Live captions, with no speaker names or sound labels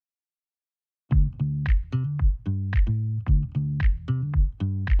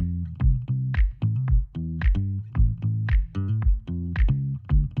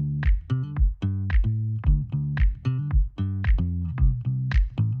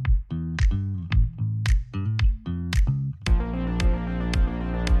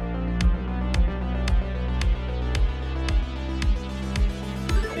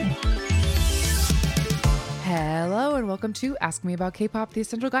welcome to Ask Me About K-Pop, the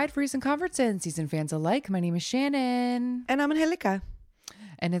essential guide for recent converts and season fans alike. My name is Shannon. And I'm Angelica.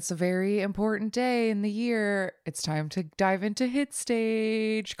 And it's a very important day in the year. It's time to dive into Hit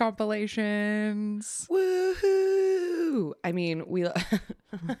Stage compilations. Woohoo! I mean,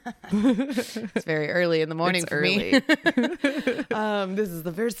 it's very early in the morning for me. This is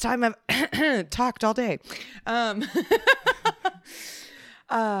the first time I've talked all day. What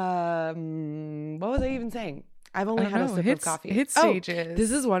was I even saying? I've only had a sip of coffee. Hit stages.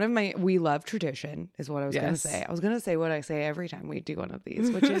 This is one of my, we love tradition is what I was going to say. I was going to say what I say every time we do one of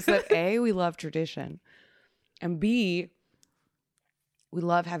these, which is that A, we love tradition, and B, we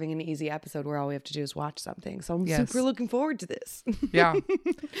love having an easy episode where all we have to do is watch something. So I'm super looking forward to this. Yeah.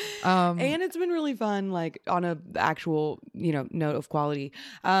 And it's been really fun, like on a actual, note of quality.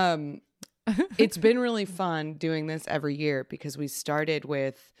 It's been really fun doing this every year because we started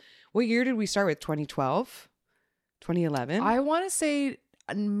with, what year did we start with? 2012? 2011? I want to say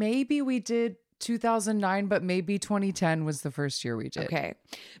maybe we did 2009, but maybe 2010 was the first year we did. Okay.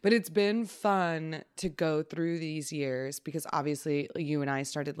 But it's been fun to go through these years because obviously you and I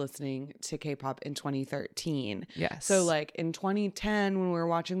started listening to K-pop in 2013. Yes. So like in 2010 when we were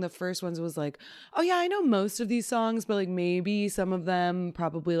watching the first ones, it was like, oh yeah, I know most of these songs, but like maybe some of them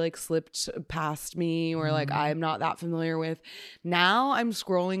probably like slipped past me or like I'm not that familiar with. Now I'm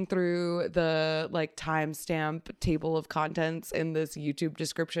scrolling through the like timestamp table of contents in this YouTube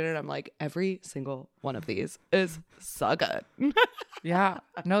description and I'm like, every single one of these is so good. Yeah.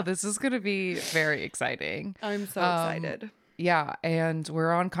 No, this is going to be very exciting. I'm so excited. Yeah. And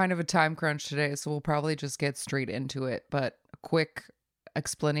we're on kind of a time crunch today, so we'll probably just get straight into it. But a quick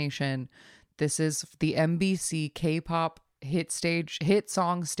explanation. This is the MBC K-pop hit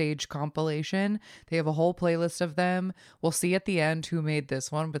song stage compilation. They have a whole playlist of them. We'll see at the end who made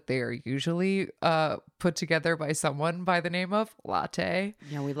this one, but they are usually put together by someone by the name of Latte.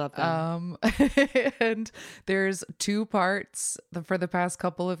 Yeah, we love them. And there's two parts. For the past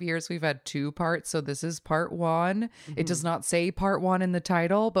couple of years, we've had two parts. So this is part one. It does not say part one in the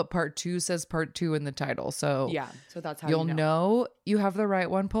title, but part two says part two in the title. So yeah, so that's how you'll know you have the right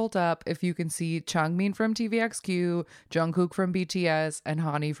one pulled up if you can see Changmin from TVXQ, Jungkook from BTS, and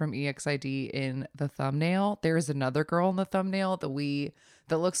Hani from EXID in the thumbnail. There is another girl in the thumbnail that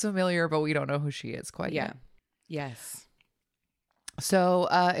looks familiar, but we don't know who she is quite yet. Yes. So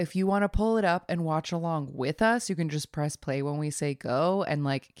if you want to pull it up and watch along with us, you can just press play when we say go and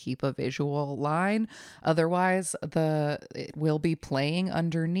like keep a visual line. Otherwise, it will be playing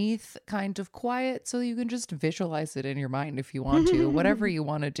underneath kind of quiet, so you can just visualize it in your mind if you want to, whatever you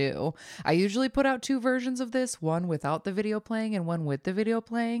want to do. I usually put out two versions of this, one without the video playing and one with the video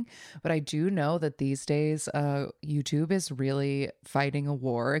playing. But I do know that these days YouTube is really fighting a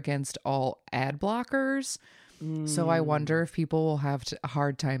war against all ad blockers. So I wonder if people will have a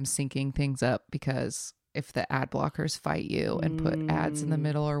hard time syncing things up because if the ad blockers fight you and put ads in the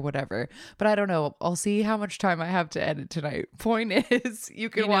middle or whatever. But I don't know. I'll see how much time I have to edit tonight. Point is,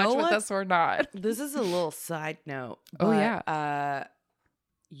 you can watch with us or not. This is a little side note.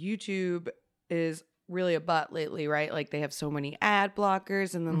 YouTube is really a butt lately, right? Like they have so many ad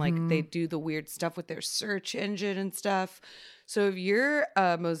blockers and then like they do the weird stuff with their search engine and stuff. So if you're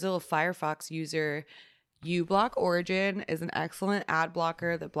a Mozilla Firefox user, uBlock Origin is an excellent ad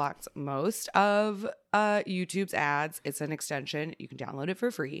blocker that blocks most of YouTube's ads. It's an extension. You can download it for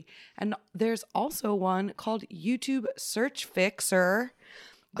free. And there's also one called YouTube Search Fixer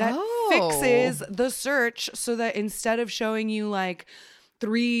that fixes the search so that instead of showing you like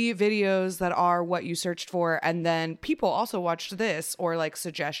 3 videos that are what you searched for and then people also watched this or like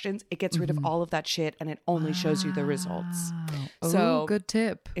suggestions, it gets rid of all of that shit and it only shows you the results. So good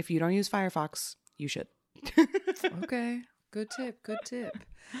tip. If you don't use Firefox, you should. Okay. Good tip.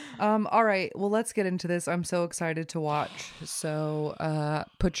 All right. Well, let's get into this. I'm so excited to watch. So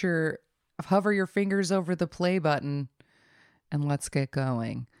hover your fingers over the play button and let's get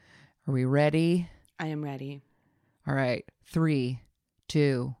going. Are we ready? I am ready. All right. 3,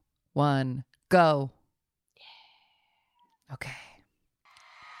 2, 1, go. Okay.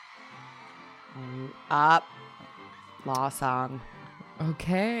 Up. Law song.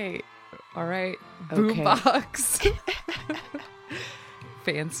 Okay. All right. Okay. Boombox.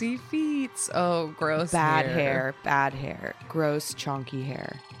 Fancy feet. Oh, gross. Bad hair. Gross, chonky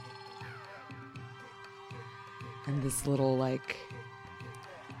hair. And this little like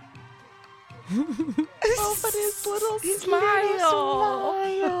oh, but his little smile.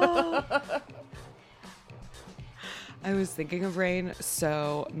 I was thinking of Rain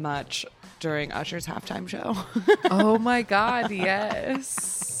so much during Usher's halftime show. Oh my God,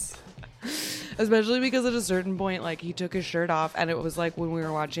 yes. Especially because at a certain point, like, he took his shirt off, and it was like when we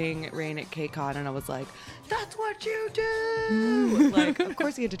were watching Rain at KCON, and I was like, that's what you do. Like, of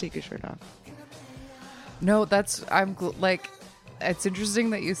course he had to take his shirt off. No, it's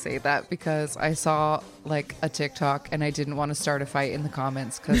interesting that you say that, because I saw like a TikTok and I didn't want to start a fight in the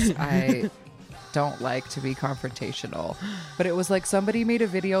comments because I don't like to be confrontational. But it was like somebody made a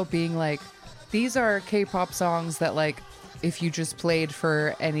video being like, these are K-pop songs that like if you just played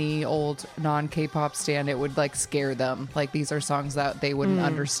for any old non-K-pop stan, it would like scare them. Like these are songs that they wouldn't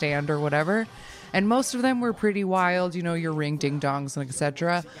understand or whatever. And most of them were pretty wild, you know, your ring ding dongs and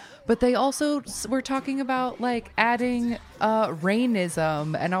etc. But they also were talking about like adding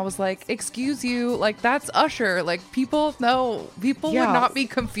rainism, and I was like, excuse you, like that's Usher. Like people would not be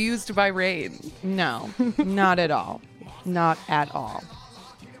confused by Rain. No, not at all. Not at all.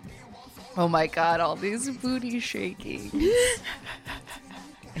 Oh my god, all these booty shaking.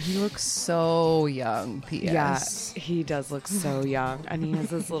 He looks so young, P.S. Yeah, he does look so young. And he has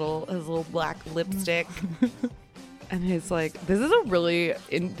his little black lipstick. And he's like, this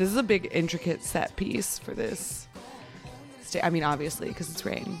is a big intricate set piece for this. I mean, obviously, because it's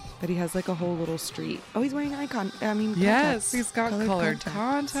Rain. But he has like a whole little street. Oh, he's wearing contacts. Yes, he's got colored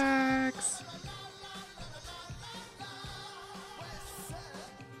contacts.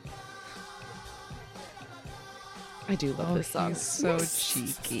 I do love this song. He's so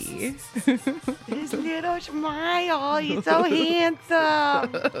cheeky. His little smile. He's so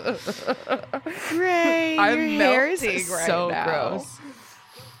handsome. Ray, your hair is right so now. gross.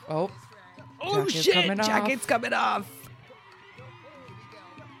 Oh shit! Jacket's coming off.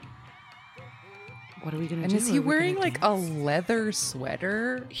 What are we gonna do? And is he wearing like a leather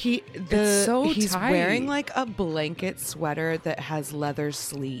sweater? He's tight. wearing like a blanket sweater that has leather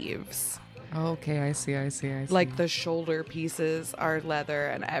sleeves. Okay, I see. Like the shoulder pieces are leather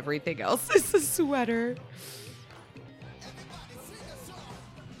and everything else is a sweater.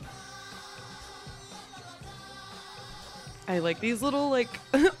 I like these little, like,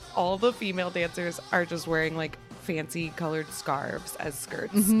 all the female dancers are just wearing like fancy colored scarves as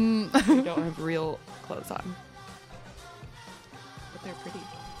skirts. They don't have real clothes on. But they're pretty.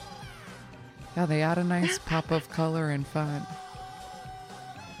 Yeah, they add a nice pop of color and fun.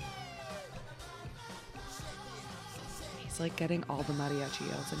 Like getting all the mariachi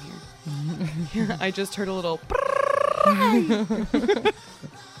yells in here. I just heard a little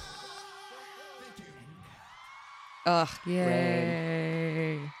ugh, yay.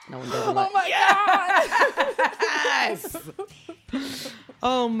 Rain. No one doesn't Oh my god. Yes.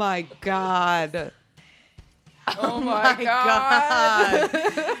 Oh my god. Oh my god.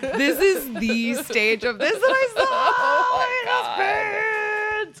 This is the stage of this that I saw. Oh my god.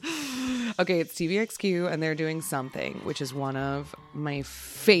 Okay, it's TVXQ, and they're doing Something, which is one of my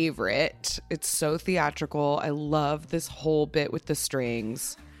favorite. It's so theatrical. I love this whole bit with the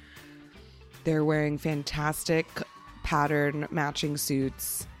strings. They're wearing fantastic pattern matching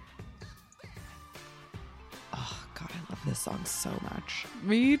suits. Oh, God, I love this song so much.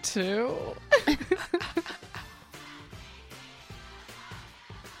 Me too.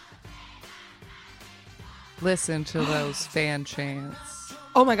 Listen to those fan chants.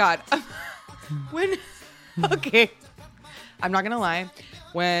 Oh my god. Okay, I'm not gonna lie,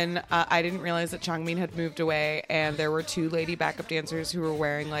 when I didn't realize that Changmin had moved away, and there were two lady backup dancers who were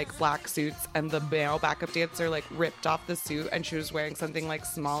wearing like black suits, and the male backup dancer like ripped off the suit, and she was wearing something like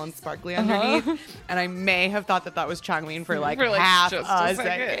small and sparkly underneath, and I may have thought that was Changmin for like half a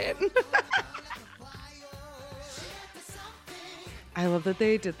second. I love that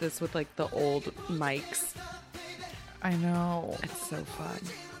they did this with like the old mics. I know. It's so fun.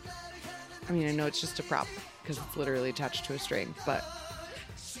 I mean, I know it's just a prop because it's literally attached to a string, but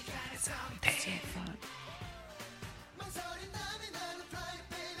it's so fun.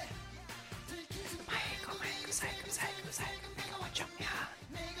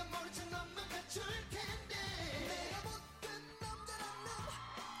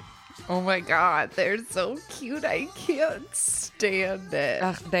 Oh my god, they're so cute. I can't stand it.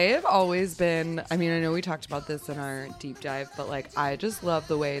 They have always been, I mean, I know we talked about this in our deep dive, but like, I just love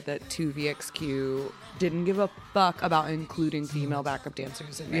the way that 2VXQ didn't give a fuck about including female backup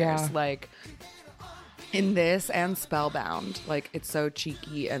dancers in theirs. Yeah. Like, in this and Spellbound, like, it's so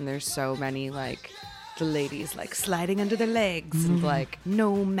cheeky, and there's so many, like, the ladies, like, sliding under their legs and, like,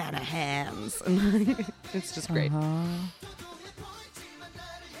 no manner hands. And it's just great.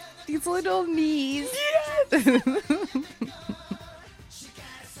 These little knees. Yes!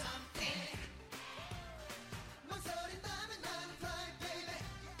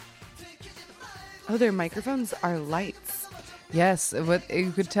 Oh, their microphones are lights. Yes, but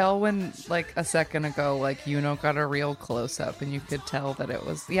you could tell when, like, a second ago, like, got a real close-up, and you could tell that it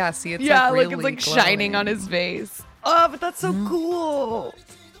was, see, it's, like, really look, it's, like, glowing. shining on his face. Oh, but that's so cool.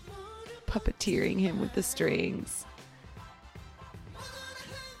 Puppeteering him with the strings.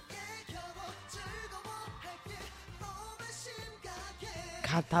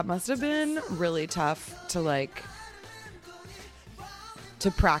 God, that must have been really tough to, like, to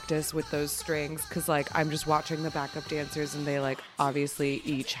practice with those strings, because, like, I'm just watching the backup dancers and they, like, obviously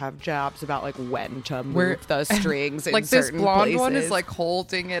each have jabs about, like, when to move the strings in like, this certain blonde places. one is, like,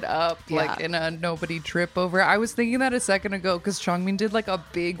 holding it up, like, in a nobody trip over. I was thinking that a second ago because Changmin did, like, a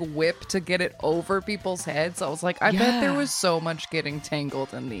big whip to get it over people's heads. I was like, I bet there was so much getting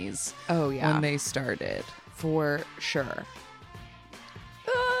tangled in these. Oh, yeah. When they started. For sure.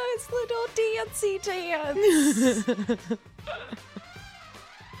 Oh, it's little dancey dance.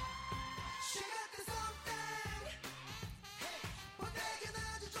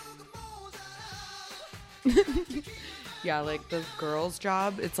 Yeah, like the girl's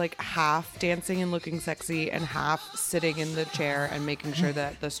job, it's like half dancing and looking sexy and half sitting in the chair and making sure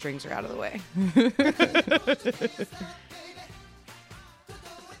that the strings are out of the way.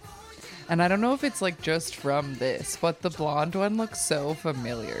 And I don't know if it's, like, just from this, but the blonde one looks so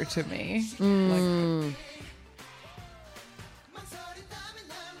familiar to me. Like,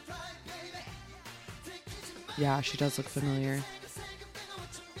 yeah, she does look familiar.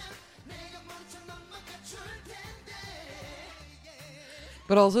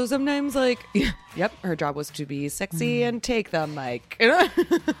 But also sometimes, like, yep, her job was to be sexy and take the mic.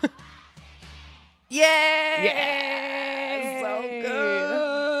 yeah, So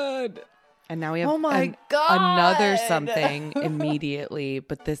good. And now we have my God. another something immediately,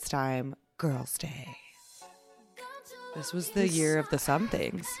 but this time, Girls' Day. This was the year of the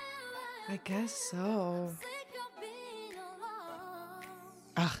somethings. I guess so.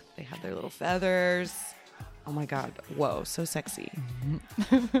 Ugh, they had their little feathers. Oh my God. Whoa, so sexy.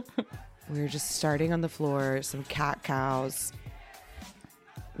 We were just starting on the floor, some cat cows.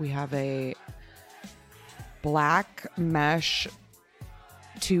 We have a black mesh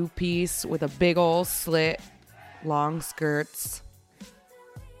two-piece with a big old slit, long skirts,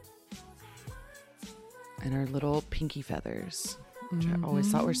 and our little pinky feathers, which I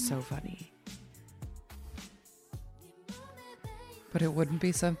always thought were so funny. But it wouldn't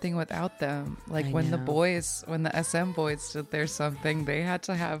be something without them. Like when the SM boys did their something, they had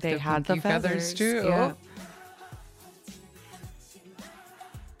to have the pinky feathers too. Yeah.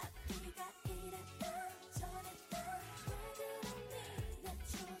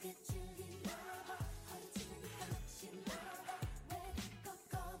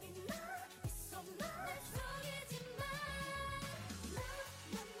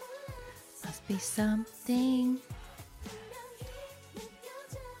 Must be something.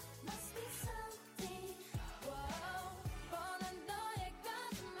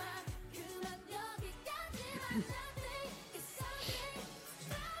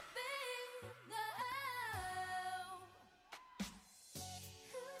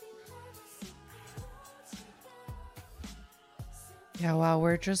 Yeah, while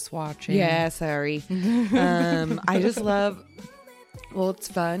we're just watching. Yeah, sorry. I just love, well, it's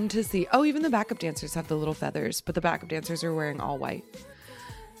fun to see. Oh, even the backup dancers have the little feathers, but the backup dancers are wearing all white.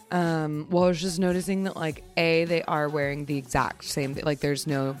 Well, I was just noticing that, like, they are wearing the exact same, like, there's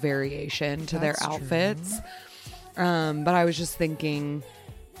no variation to their outfits. But I was just thinking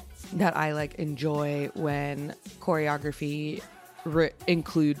that I, like, enjoy when choreography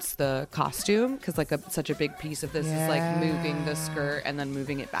includes the costume, because, like, such a big piece of this is, like, moving the skirt and then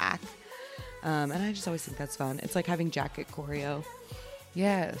moving it back. And I just always think that's fun. It's like having jacket choreo.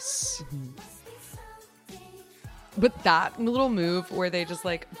 Yes. But that little move where they just,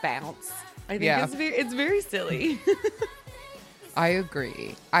 like, bounce, I think it's very silly. I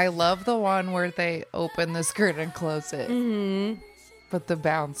agree. I love the one where they open the skirt and close it. Mm-hmm. But the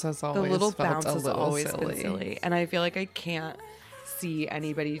bounce has always the little felt bounce a has little always silly. been silly. And I feel like I can't see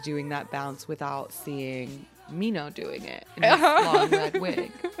anybody doing that bounce without seeing Mino doing it in his long red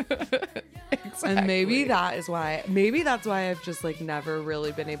wig. Exactly. And maybe that's why I've just, like, never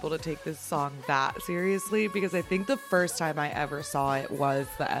really been able to take this song that seriously, because I think the first time I ever saw it was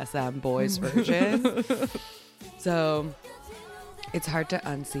the SM Boys version. So it's hard to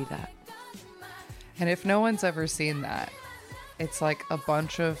unsee that. And if no one's ever seen that, it's like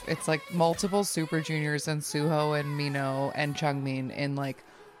it's like multiple Super Juniors and Suho and Mino and Changmin in, like,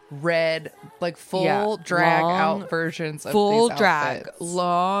 red, like, full drag out versions of full these drag outfits.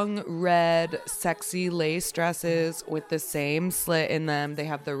 Long red sexy lace dresses with the same slit in them. They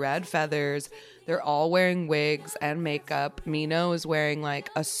have the red feathers, They're all wearing wigs and makeup. Mino is wearing like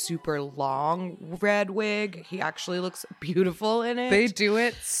a super long red wig. He actually looks beautiful in it. They do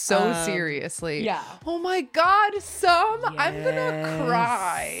it so seriously. Yeah. Oh my God, Sum. I'm Yes. gonna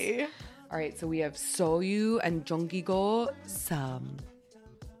cry. All right, so we have Soyu and Jonggi-go.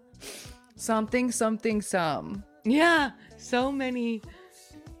 Something, something, some. Yeah, so many.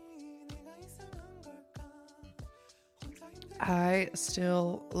 I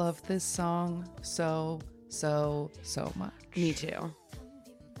still love this song so much. Me too.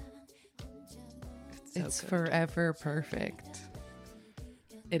 It's forever perfect.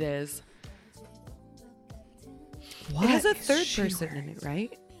 It is. What It has a is third she person wearing? in it,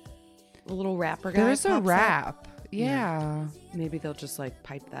 right? A little rapper guy. There's a pops up. rap. Yeah. Maybe they'll just like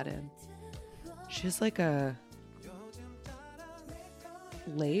pipe that in. She has like a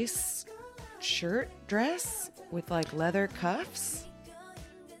lace shirt dress with like leather cuffs.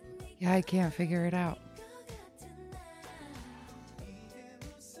 Yeah, I can't figure it out.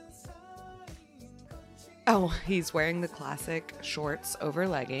 Oh, he's wearing the classic shorts over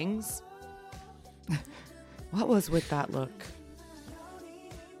leggings. What was with that look?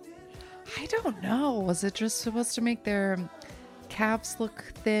 I don't know. Was it just supposed to make their calves look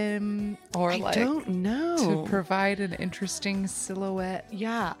thin, or I like don't know. to provide an interesting silhouette?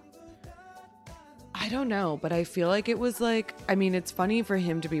 Yeah. I don't know, but I feel like it was like, I mean, it's funny for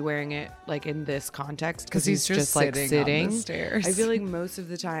him to be wearing it like in this context because he's just like sitting on the stairs. I feel like most of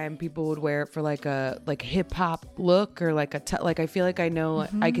the time people would wear it for like a like hip hop look or like like I feel like I know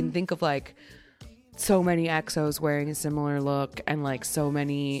I can think of like so many EXOs wearing a similar look and like so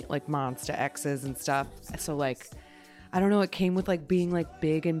many like Monsta X's and stuff. So like I don't know, it came with like being like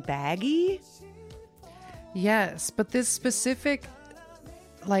big and baggy. Yes, but this specific,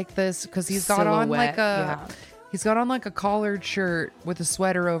 like this, because he's got on like Silhouette, he's got on like a collared shirt with a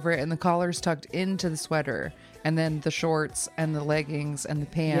sweater over it, and the collar's tucked into the sweater, and then the shorts and the leggings and the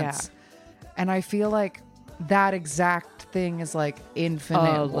pants. And I feel like that exact thing is like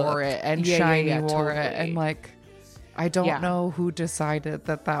Infinite wore it and Shiny wore it, and like I don't know who decided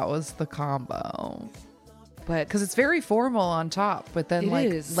that that was the combo. But Because it's very formal on top, but then It like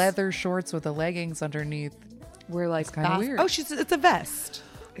is. leather shorts with the leggings underneath. we're like kinda weird. Oh, it's a vest.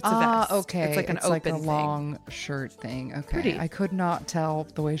 It's a vest. Okay. It's like an like open a thing. long shirt thing. Okay. Pretty. I could not tell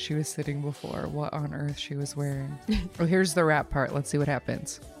the way she was sitting before what on earth she was wearing. Oh, here's the rap part. Let's see what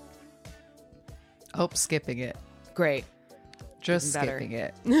happens. Oh, skipping it. Great. Just Even better. skipping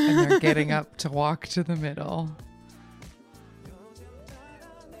it. And they're getting up to walk to the middle.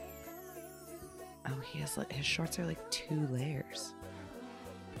 Oh, he has like his shorts are like 2 layers.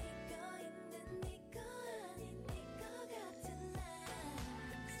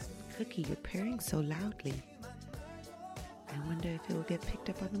 Cookie, you're purring so loudly. I wonder if it will get picked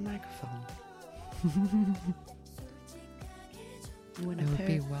up on the microphone. You want It to would purr?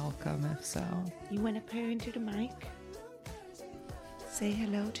 be welcome if so. You want to purr into the mic? Say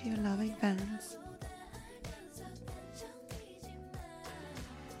hello to your loving fans.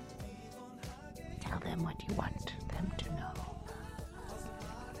 Tell them what you want them to know.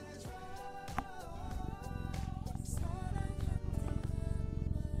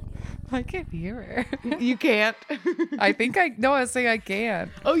 I can hear her. You can't. I think I was saying I can.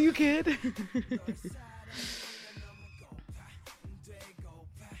 Oh, you can't.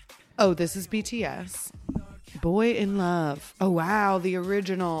 Oh, this is BTS. Boy in Love. Oh, wow. The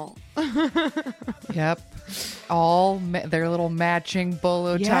original. Yep. All their little matching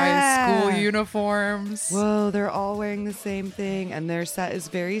bolo tie Yeah. school uniforms. Whoa, they're all wearing the same thing. And their set is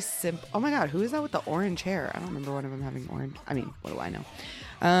very simple. Oh, my God. Who is that with the orange hair? I don't remember one of them having orange. I mean, what do I know?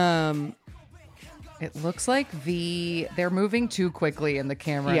 It looks like they're moving too quickly and the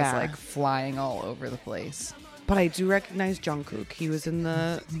camera is like flying all over the place. But I do recognize Jungkook. He was in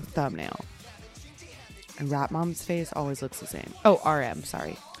the thumbnail. And Rap Mom's face always looks the same. Oh, RM,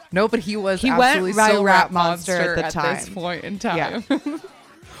 sorry. No, but he was He absolutely went by still Rap Rap Monster Monster at the time. this point in time. Yeah.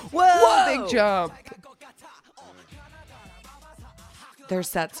 Whoa, big jump. Their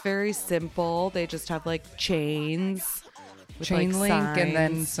set's very simple. They just have like chains. With, Chain like, link and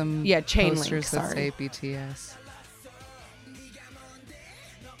then signs. some chain posters link, that sorry. say BTS.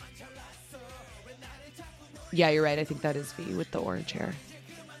 Yeah, you're right. I think that is V with the orange hair.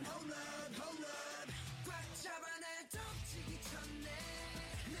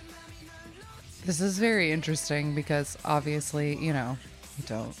 This is very interesting because obviously,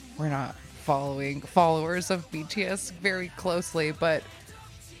 we're not followers of BTS very closely, but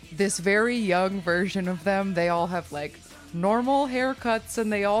this very young version of them, they all have like normal haircuts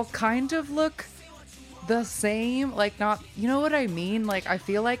and they all kind of look the same, like, not, you know what I mean? Like, I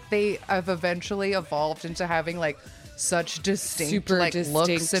feel like they have eventually evolved into having like such distinct Super like looks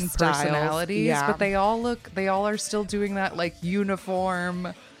distinct and styles. personalities, Yeah. but they all are still doing that like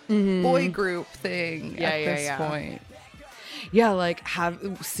uniform boy group thing Yeah, at yeah, this yeah. point. Yeah, like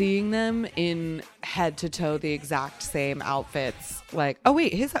seeing them in head to toe the exact same outfits. Like, oh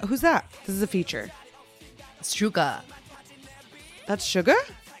wait, who's that? This is a feature. Suga. That's Sugar?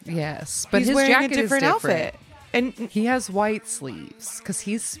 Yes, but He's his wearing jacket a different is different. outfit. And He has white sleeves because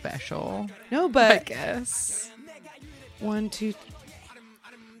he's special. no, I but guess. 1, 2.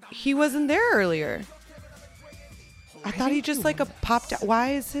 He wasn't there earlier. I thought he just like a popped out.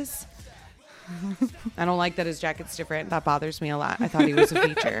 Why is his? I don't like that his jacket's different. That bothers me a lot. I thought he was a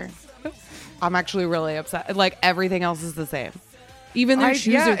feature. I'm actually really upset. Like everything else is the same. Even their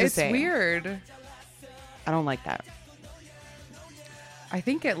shoes are the same. It's weird. I don't like that. I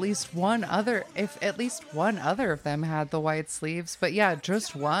think at least one other of them had the white sleeves, but yeah,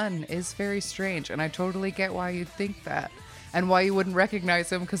 just one is very strange, and I totally get why you'd think that, and why you wouldn't recognize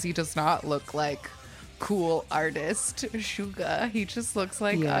him, because he does not look like cool artist Suga. He just looks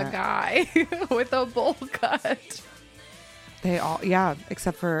like a guy with a bowl cut. They all, yeah,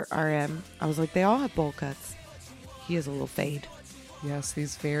 except for RM. I was like, they all have bowl cuts. He has a little fade. Yes,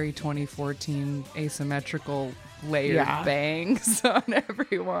 these very 2014 asymmetrical layered bangs on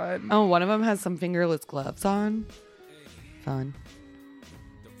everyone. Oh, one of them has some fingerless gloves on. Fun.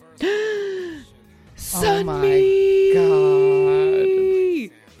 Oh my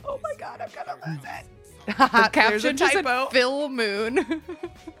god. Oh my god, I'm gonna lose it. The caption just said Phil Moon.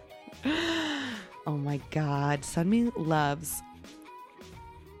 Oh my god. Sunmi loves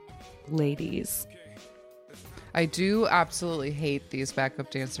ladies. I do absolutely hate these backup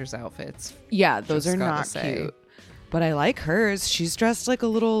dancers' outfits. Yeah, those Just are gotta not say. cute. But I like hers. She's dressed like a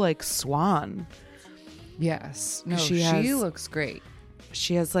little like swan. Yes. No, She she has- looks great.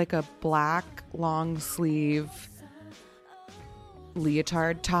 She has like a black long sleeve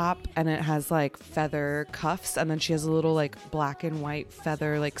leotard top, and it has like feather cuffs, and then she has a little like black and white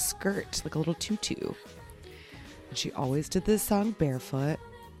feather like skirt, like a little tutu. And she always did this song barefoot.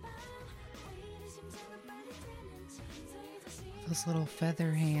 Those little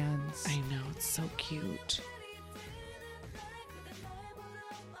feather hands. I know, it's so cute.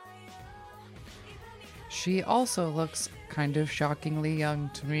 She also looks kind of shockingly young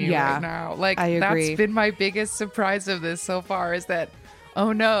to me Yeah, right now. Like, I agree. that's been my biggest surprise of this so far, is that,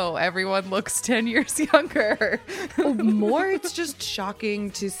 oh no, everyone looks 10 years younger. More, it's just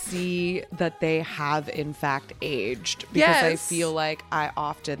shocking to see that they have in fact aged, because I Yes. feel like I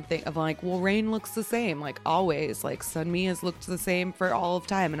often think of like, well, Rain looks the same, like always, like Sunmi has looked the same for all of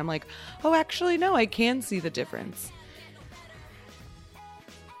time, and I'm like, oh, actually no, I can see the difference.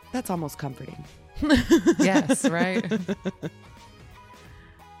 That's almost comforting. Yes, right?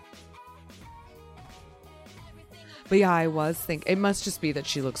 But yeah, I was thinking it must just be that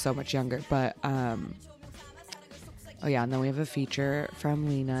she looks so much younger. But oh yeah, and then we have a feature from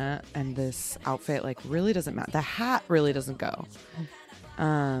Lena, and this outfit like really doesn't matter. The hat really doesn't go.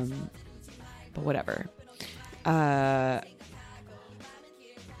 But whatever.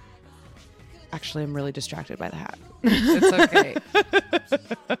 Actually, I'm really distracted by the hat. It's okay.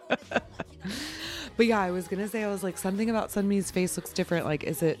 But yeah, I was gonna say, I was like, something about Sunmi's face looks different. Like,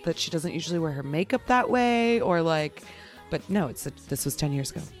 is it that she doesn't usually wear her makeup that way, or like? But no, it's this was 10 years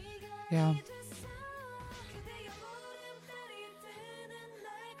ago. Yeah.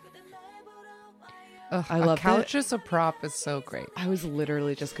 Ugh, I love a couch as a prop is so great. I was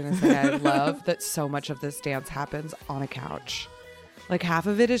literally just gonna say, I love that so much of this dance happens on a couch. Like half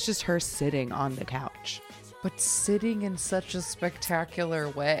of it is just her sitting on the couch. But sitting in such a spectacular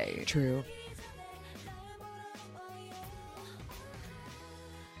way. True.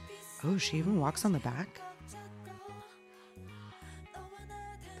 Oh, she even walks on the back?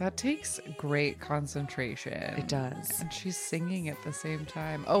 That takes great concentration. It does. And she's singing at the same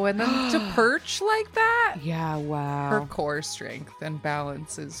time. Oh, and then to perch like that? Yeah, wow. Her core strength and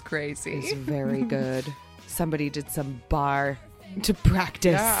balance is crazy. It's very good. Somebody did some bar to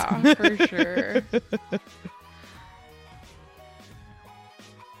practice. Yeah, for sure.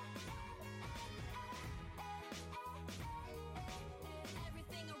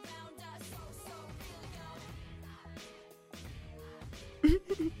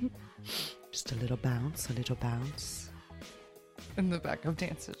 Just a little bounce, a little bounce. And the backup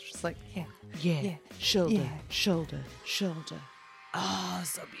dance is just like, yeah. Yeah. Shoulder, Yeah. shoulder, shoulder. Oh,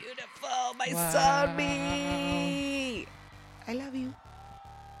 so beautiful. My Wow. Sunmi. I love you.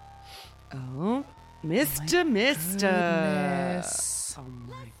 Oh, Mr. Mister. Goodness. Oh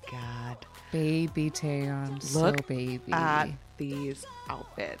my God. Baby Taeyeon, Look so baby. at these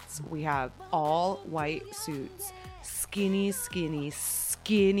outfits. We have all white suits, skinny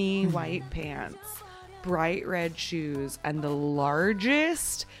white pants, bright red shoes, and the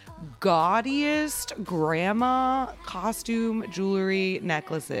largest, gaudiest grandma costume jewelry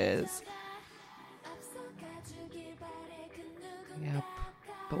necklaces. Yep.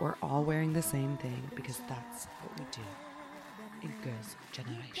 But we're all wearing the same thing because that's what we do in Girls'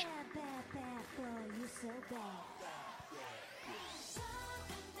 Generation.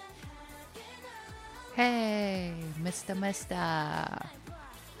 Hey, Mr.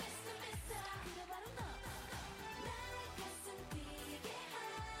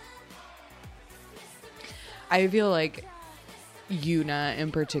 I feel like Yuna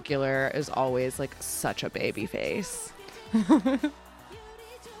in particular is always like such a baby face.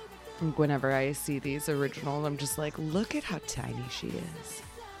 Whenever I see these originals, I'm just like, look at how tiny she is.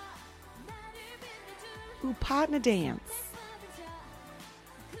 Ooh, partner dance.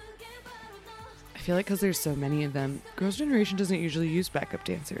 I feel like because there's so many of them, Girls' Generation doesn't usually use backup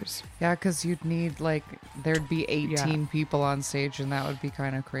dancers. Yeah, because you'd need like, there'd be 18 Yeah. people on stage and that would be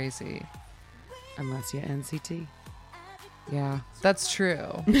kind of crazy. Unless you're NCT. Yeah, that's true.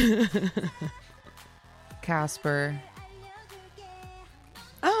 Casper.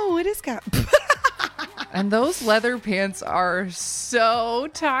 Oh, it is And those leather pants are so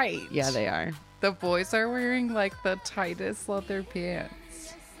tight. Yeah, they are. The boys are wearing like the tightest leather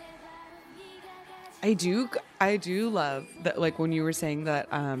pants. I do love that, like when you were saying that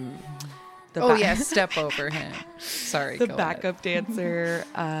Step over him. Sorry, the go backup dancer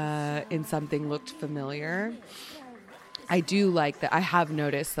in something looked familiar. I do like that. I have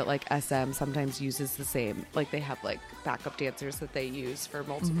noticed that like SM sometimes uses the same, like they have like backup dancers that they use for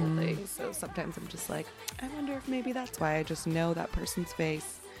multiple things. So sometimes I'm just like, I wonder if maybe that's why I just know that person's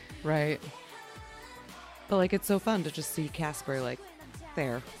face. Right. But like it's so fun to just see Casper like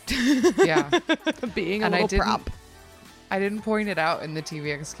there. Yeah. Being a And little prop. I didn't point it out in the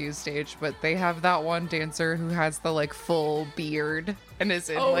TVXQ stage, but they have that one dancer who has the like full beard and is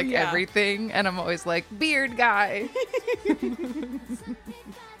in everything. And I'm always like, beard guy.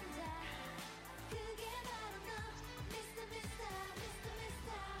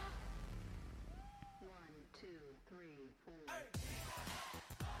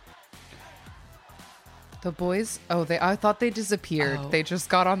 The boys, I thought they disappeared. Oh. They just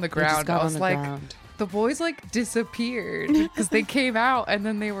got on the ground. I was like, the boys like disappeared because they came out and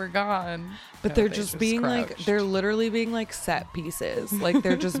then they were gone. But No, they're they just being crouched. like, they're literally being like set pieces. Like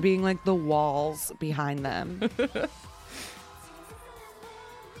they're just being like the walls behind them. As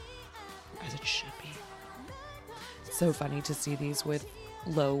it should be. So funny to see these with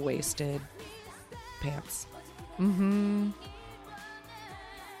low-waisted pants. Mm-hmm.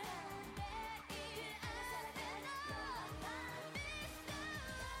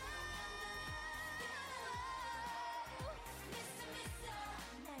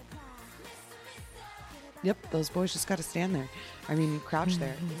 Yep, those boys just got to stand there. I mean, crouch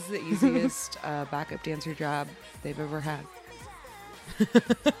there. This is the easiest backup dancer job they've ever had.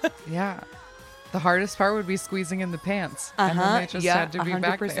 Yeah. The hardest part would be squeezing in the pants. And then they just had to be 100%.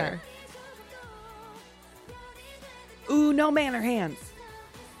 Back there. Ooh, no manner hands.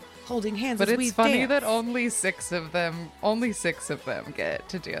 Holding hands but as it's we funny dance. that only six of them get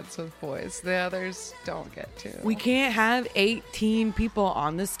to dance with boys. The others don't get to. We can't have 18 people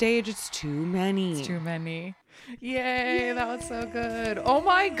on the stage. It's too many. It's too many. Yay, that was so good. Oh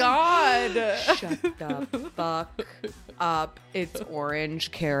my god. Shut the fuck up. It's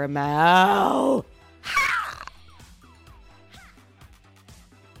orange caramel.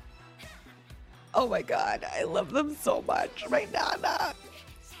 Oh my god, I love them so much. My nana.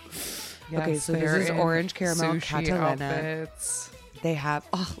 Yes, okay, so this is orange caramel sushi Catalina. Outfits. They have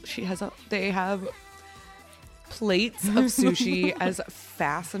they have plates of sushi as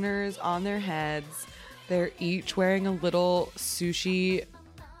fasteners on their heads. They're each wearing a little sushi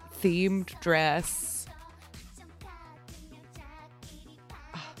themed dress.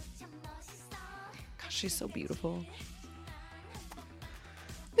 Oh. Gosh, she's so beautiful.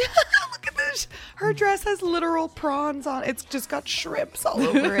 Look at this. Her dress has literal prawns on it. It's just got shrimps all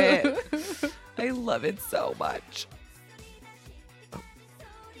over it. I love it so much.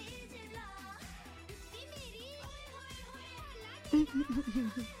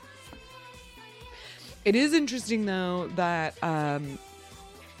 It is interesting though that the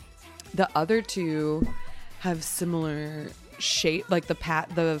other two have similar shape, like the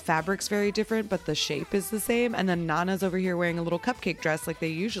fabric's very different, but the shape is the same. And then Nana's over here wearing a little cupcake dress like they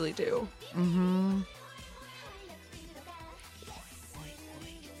usually do. Mm-hmm.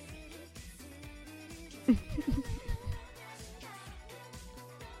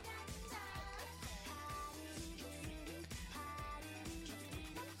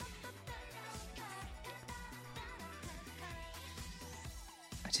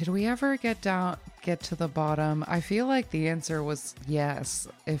 Did we ever get to the bottom? I feel like the answer was yes,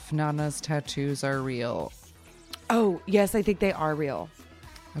 if Nana's tattoos are real. Oh, yes, I think they are real.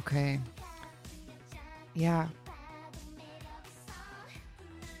 Okay. Yeah.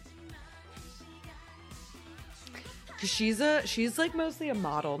 She's like mostly a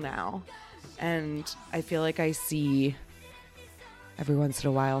model now. And I feel like I see every once in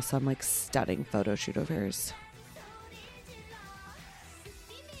a while some like stunning photo shoot of hers.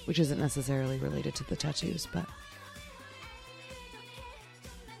 Which isn't necessarily related to the tattoos, but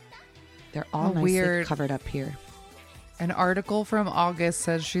they're all nicely weird. Covered up here. An article from August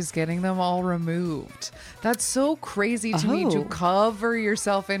says she's getting them all removed. That's so crazy to me, to cover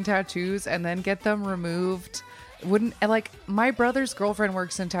yourself in tattoos and then get them removed. Wouldn't, like, my brother's girlfriend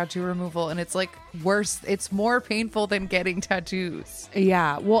works in tattoo removal, and it's like worse. It's more painful than getting tattoos.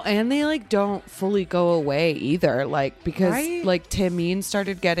 Yeah. Well, and they like don't fully go away either. Like, because like Timeen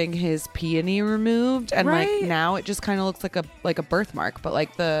started getting his peony removed, and like now it just kind of looks like a birthmark, but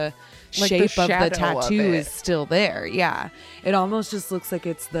like the shape of the tattoo is still there. Yeah. It almost just looks like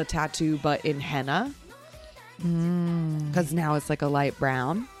it's the tattoo, but in henna. Because now it's like a light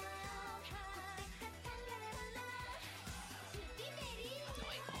brown.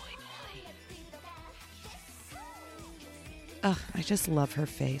 Ugh, I just love her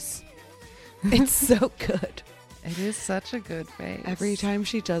face. It's so good. It is such a good face. Every time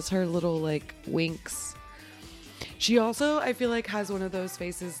she does her little like winks. She also, I feel like, has one of those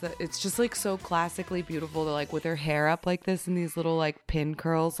faces that it's just like so classically beautiful, to like with her hair up like this and these little like pin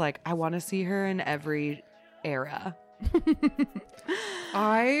curls. Like, I want to see her in every era.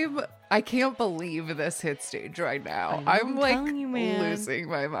 I can't believe this hit stage right now. I'm like losing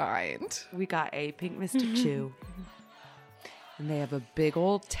my mind. We got a Pink Mystic Chew. And they have a big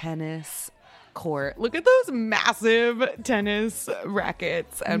old tennis court. Look at those massive tennis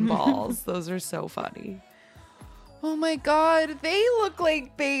rackets and balls. Those are so funny. Oh my god, they look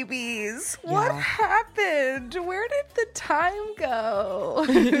like babies. Yeah. What happened? Where did the time go?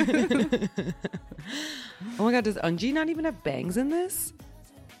 Oh my god, does Unji not even have bangs in this?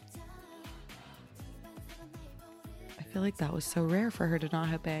 I feel like that was so rare for her to not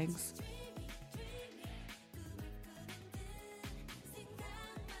have bangs.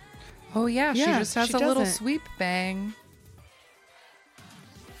 Oh yeah, she just has a little sweep bang.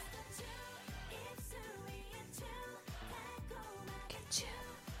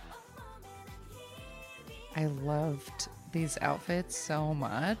 I loved these outfits so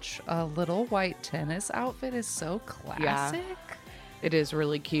much. A little white tennis outfit is so classic. Yeah, it is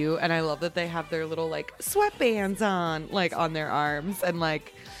really cute. And I love that they have their little like sweatbands on, like on their arms. And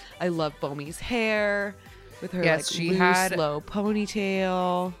like, I love Bomi's hair with her like she loose, had low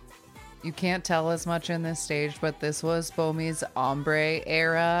ponytail. You can't tell as much in this stage, but this was Bomi's ombre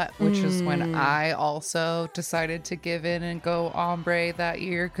era, which is when I also decided to give in and go ombre that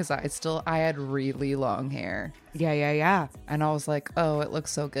year, because I had really long hair. Yeah. And I was like, oh, it looks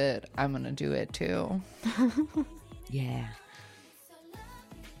so good. I'm going to do it too. Yeah.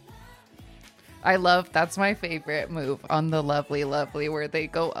 That's my favorite move on the Lovely Lovely, where they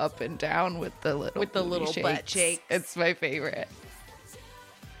go up and down with the little butt shakes. It's my favorite.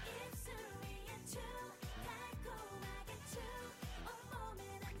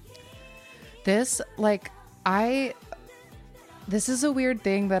 This is a weird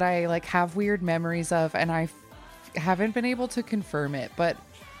thing that I like have weird memories of, and I haven't been able to confirm it, but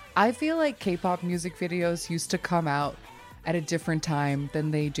I feel like K-pop music videos used to come out at a different time than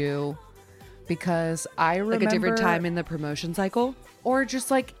they do, because I remember like a different time in the promotion cycle, or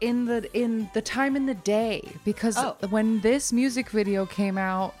just like in the time in the day, because when this music video came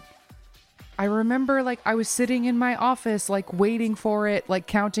out, I remember like I was sitting in my office like waiting for it, like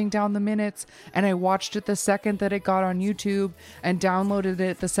counting down the minutes, and I watched it the second that it got on YouTube and downloaded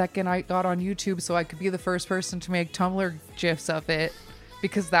it the second I got on YouTube so I could be the first person to make Tumblr GIFs of it,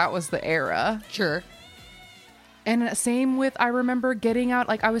 because that was the era. Sure. And same with, I remember getting out,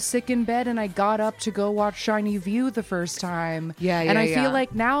 like I was sick in bed and I got up to go watch Shiny View the first time. And I feel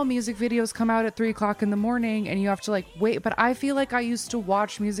like now music videos come out at 3:00 in the morning and you have to like wait. But I feel like I used to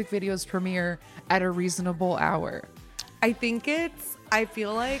watch music videos premiere at a reasonable hour. I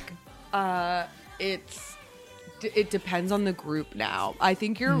feel like it depends on the group now. I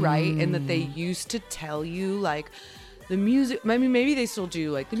think you're right in that they used to tell you like, the music, I mean, maybe they still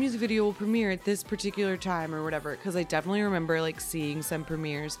do, like the music video will premiere at this particular time or whatever, because I definitely remember like seeing some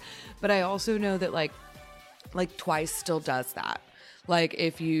premieres. But I also know that like like Twice still does that. Like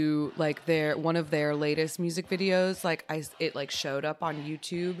if you like one of their latest music videos, like it like showed up on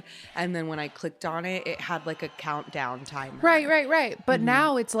YouTube, and then when I clicked on it, it had like a countdown timer. Right. But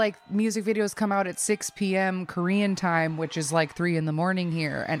now it's like music videos come out at 6 p.m. Korean time, which is like 3 a.m.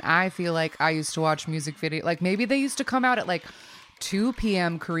 here. And I feel like I used to watch music video. Like maybe they used to come out at like 2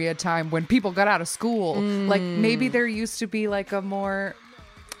 p.m. Korea time when people got out of school. Like maybe there used to be like a more,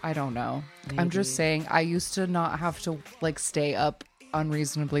 I don't know. Maybe. I'm just saying I used to not have to like stay up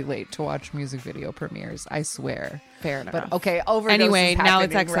unreasonably late to watch music video premieres. I swear. Fair enough. But okay, overdose. Anyway, now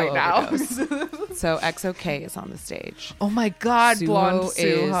it's EXO right now. So EXO-K is on the stage. Oh my god, Suho blonde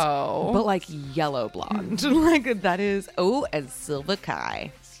is, Suho. but like yellow blonde. Like that is and Silva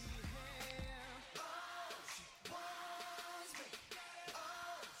Kai.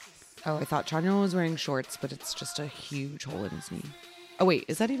 Oh, I thought Chanyeol was wearing shorts, but it's just a huge hole in his knee. Oh wait,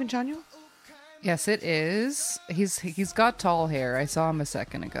 is that even Chanyeol? Yes, it is. He's got tall hair. I saw him a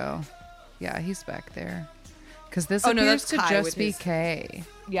second ago. Yeah, he's back there. Because this appears to just be K.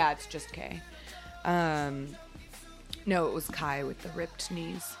 Yeah, it's just K. No, it was Kai with the ripped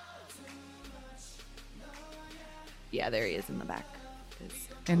knees. Yeah, there he is in the back.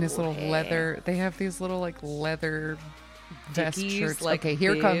 In his little leather. They have these little like leather vest shirts. Like okay,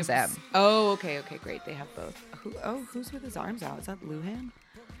 here comes M. Oh, okay, great. They have both. Who's with his arms out? Is that Luhan?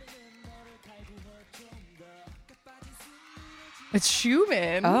 It's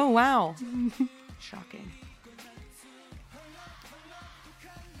Schumann. Oh, wow. Shocking.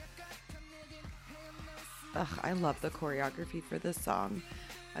 Ugh, I love the choreography for this song.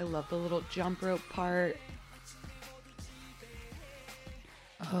 I love the little jump rope part.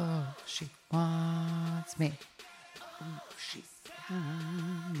 Oh, she wants me. Oh, she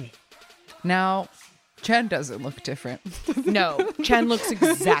wants me. Now, Chen doesn't look different. No, Chen looks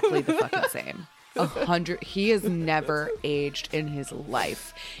exactly the fucking same. 100. He has never aged in his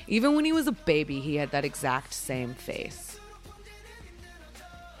life. Even when he was a baby, he had that exact same face.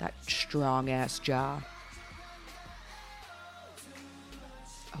 That strong ass jaw.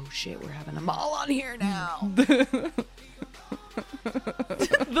 Oh shit, we're having them all on here now. The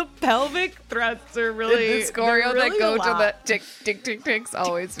pelvic thrusts are really the choreo really that go to the tick tick tick ticks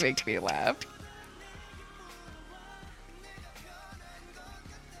always make me laugh.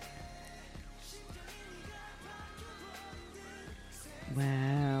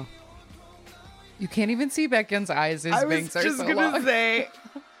 Wow. You can't even see Becken's eyes. His bangs are so long. Say,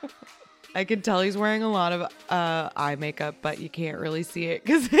 I can tell he's wearing a lot of eye makeup, but you can't really see it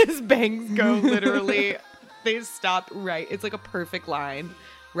because his bangs go literally, they stop right. It's like a perfect line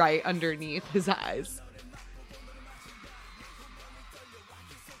right underneath his eyes.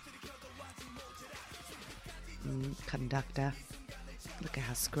 Conductor, look at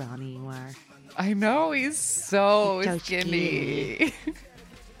how scrawny you are. I know, he's so skinny.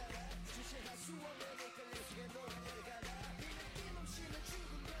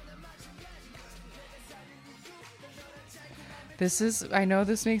 I know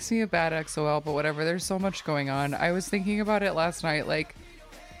this makes me a bad XOL, but whatever, there's so much going on. I was thinking about it last night, like,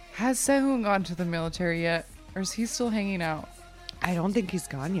 has Sehun gone to the military yet? Or is he still hanging out? I don't think he's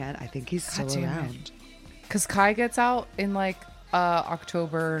gone yet. I think he's still around. Because Kai gets out in, like,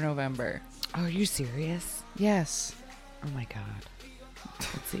 October or November. Oh, are you serious? Yes. Oh my god.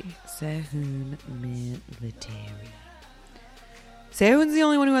 Let's see. Sehun military. Sehun's the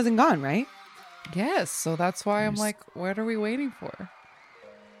only one who hasn't gone, right? Yes. So that's why I'm like, what are we waiting for?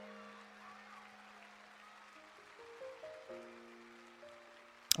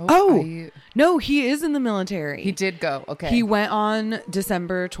 No, he is in the military. He did go. Okay. He went on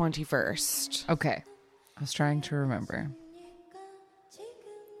December 21st. Okay. I was trying to remember.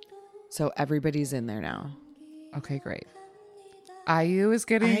 So everybody's in there now. Okay, great. IU is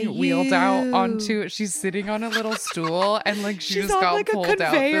getting wheeled out onto. She's sitting on a little stool and like she just got like pulled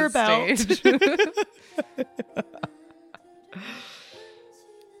out the stage.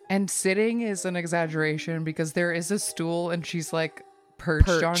 And sitting is an exaggeration because there is a stool and she's like perched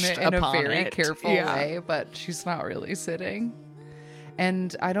on it in a very careful way, but she's not really sitting.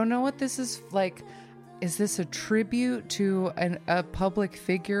 And I don't know what this is like. Is this a tribute to a public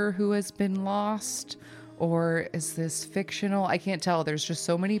figure who has been lost? Or is this fictional? I can't tell. There's just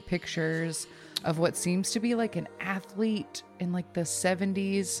so many pictures of what seems to be like an athlete in like the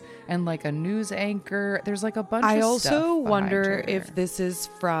 70s and like a news anchor. There's like a bunch of stuff. I also wonder if this is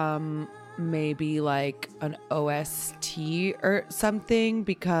from maybe like an OST or something,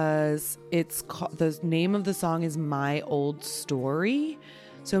 because it's the name of the song is My Old Story.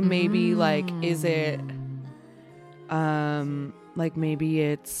 So maybe like, is it, like maybe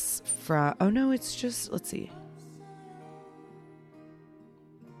it's from, oh no, it's just, let's see.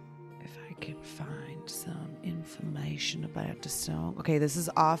 can find some information about the song. Okay, this is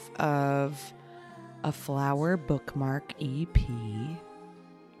off of a Flower Bookmark EP.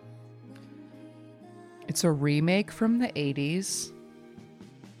 It's a remake from the 80s.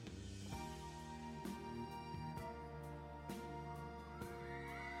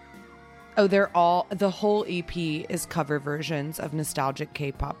 Oh, the whole EP is cover versions of nostalgic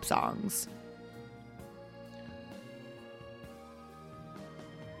K-pop songs.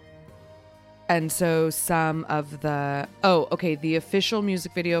 And so some of the... Oh, okay. The official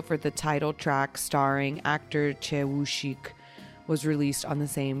music video for the title track starring actor Che Woo-shik was released on the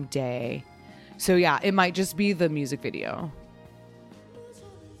same day. So yeah, it might just be the music video.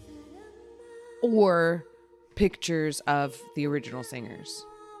 Or pictures of the original singers.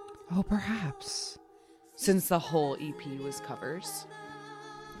 Oh, perhaps. Since the whole EP was covers.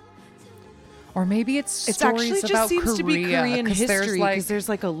 Or maybe it's stories actually about just seems Korea, to be Korean history because there's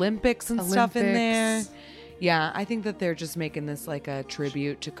like Olympics and stuff in there. Yeah, I think that they're just making this like a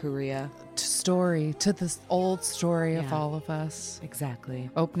tribute to Korea. To this old story of all of us. Exactly.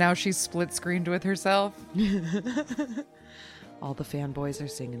 Oh, now she's split screened with herself. All the fanboys are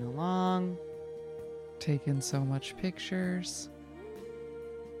singing along. Taking so much pictures.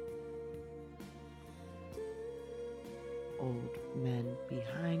 Old men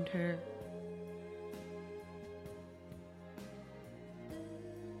behind her.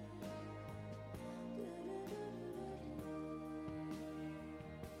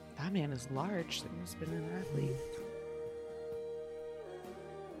 That man is large. There must have been an athlete.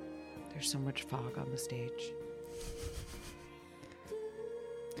 There's so much fog on the stage.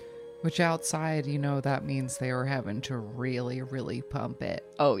 Which outside, you know, that means they were having to really, really pump it.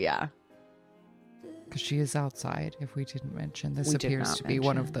 Oh, yeah. Because she is outside, if we didn't mention. This We did appears not to be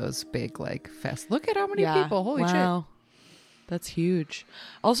one of mention. those big, like, fest. Look at how many people. Holy wow. That's huge.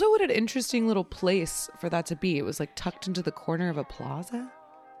 Also, what an interesting little place for that to be. It was like tucked into the corner of a plaza.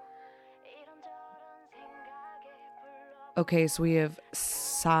 Okay, so we have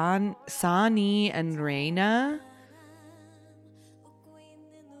Sani and Reina.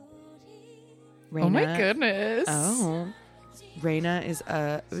 Oh my goodness. Oh. Reina is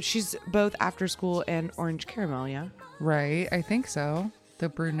she's both After School and Orange Caramel, yeah? Right, I think so. The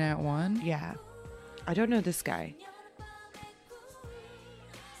brunette one. Yeah. I don't know this guy.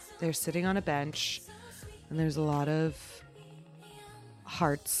 They're sitting on a bench and there's a lot of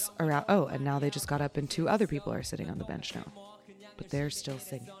hearts around. Oh, and now they just got up and two other people are sitting on the bench now. But they're still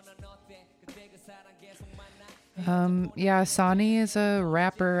singing. Yeah, Sani is a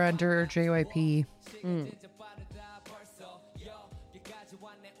rapper under JYP.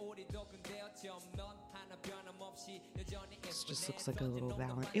 This just looks like a little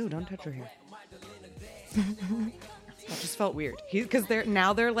Valentine. Ew, don't touch her hair. That just felt weird. Because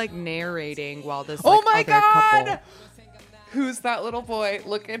they're like narrating while this like, Oh my other God! couple. Who's that little boy?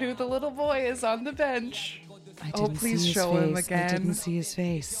 Look at who the little boy is on the bench. Oh, please show him again. I didn't see his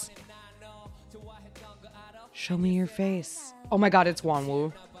face. Show me your face. Oh my God, it's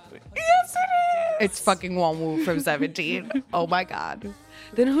Wonwoo. Yes, it is. It's fucking Wonwoo from 17. Oh my God.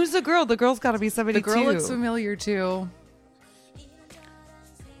 Then who's the girl? The girl's got to be 72. The girl looks familiar too.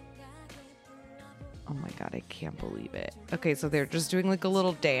 Oh my God, I can't believe it. Okay, so they're just doing like a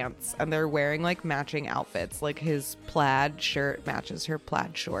little dance and they're wearing like matching outfits. Like his plaid shirt matches her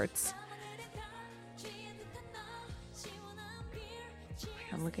plaid shorts.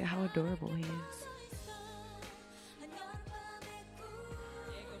 And look at how adorable he is.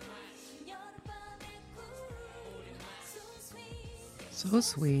 So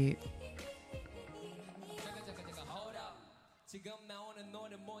sweet.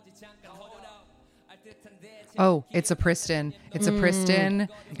 Oh, it's a Pristin. It's a Pristin.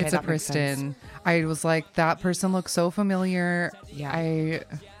 Okay, It's a that makes sense. Pristin. I was like, that person looks so familiar. Yeah.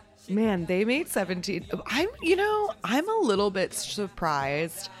 Man, they made 17. I'm a little bit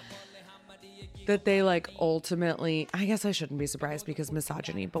surprised that they like ultimately, I guess I shouldn't be surprised because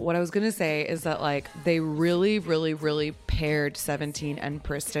misogyny, but what I was going to say is that like they really, really, really paired 17 and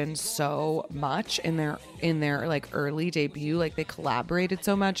Pristin so much in their like early debut. Like they collaborated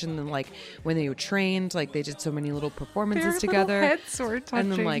so much. And then like when they were trained, like they did so many little performances together. Their little heads were touching.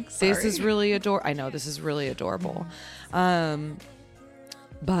 And then like, this is really adorable. I know this is really adorable. But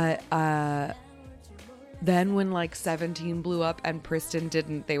then when like 17 blew up and Pristin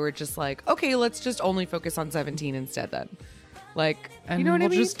didn't, they were just like, okay, let's just only focus on 17 instead then. Like, And you know what we'll I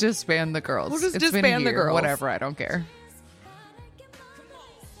mean? just disband the girls. We'll just It's been a disband the year, girls. Whatever, I don't care.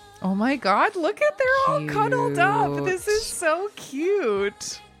 Oh my God, look at they're all cuddled up. This is so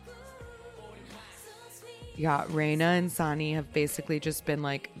cute. Yeah, Reina and Sani have basically just been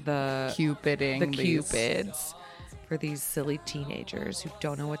like the Cupiding these. cupids for these silly teenagers who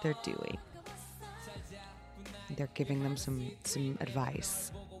don't know what they're doing. They're giving them some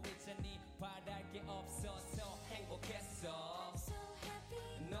advice.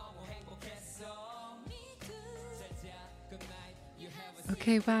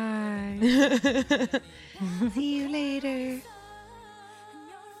 Okay, bye. See you later.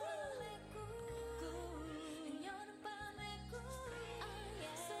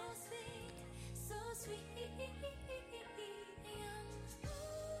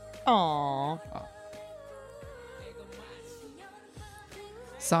 Aww.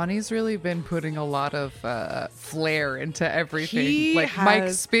 Sonny's really been putting a lot of flair into everything. He like Mike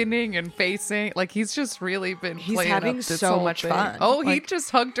has- spinning and facing. Like he's just really been He's playing having up this so whole much thing. fun. Oh, he Like- just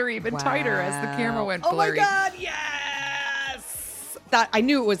hugged her even tighter as the camera went Oh my blurry. god, yes! That I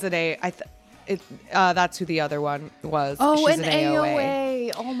knew it was an A. That's who the other one was. Oh, She's an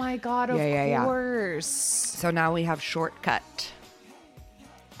AOA. AOA. Oh my god, of Yeah. course. So now we have shortcut.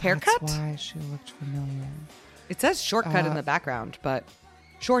 Haircut? That's why she looked familiar. It says shortcut in the background, but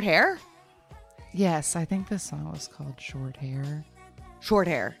short hair? Yes, I think this song was called Short Hair. Short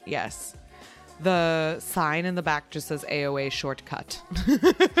hair, yes. The sign in the back just says AOA shortcut.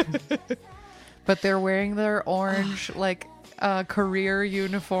 But they're wearing their orange like career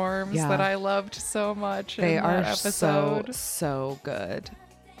uniforms Yeah. that I loved so much. They in are that episode. so good.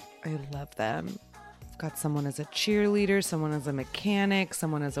 I love them. I've got someone as a cheerleader, someone as a mechanic,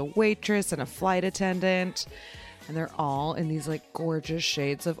 someone as a waitress, and a flight attendant. And they're all in these like gorgeous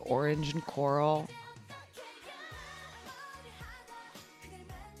shades of orange and coral.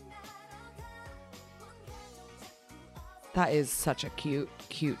 That is such a cute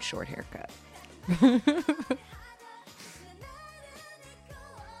short haircut.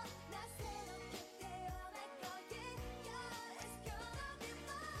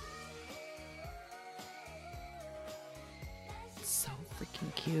 So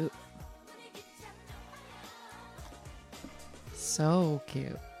freaking cute. So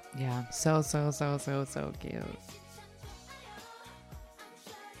cute. Yeah. So cute.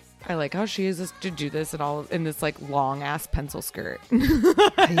 I like how she uses to do this and all in this like long ass pencil skirt.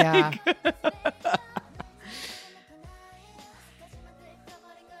 Yeah.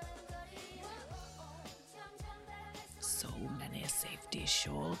 So many safety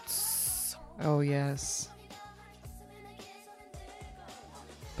shorts. Oh, yes.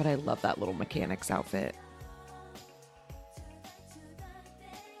 But I love that little mechanic's outfit.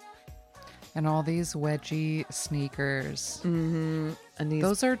 And all these wedgie sneakers. Mm-hmm. And these,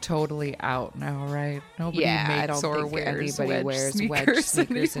 Those are totally out now, right? Nobody yeah, I makes don't or think wears anybody wedge wears wedge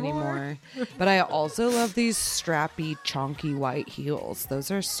sneakers anymore. anymore. But I also love these strappy, chonky white heels. Those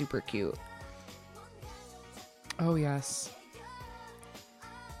are super cute. Oh, yes.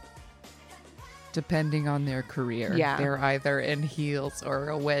 Depending on their career. Yeah. They're either in heels or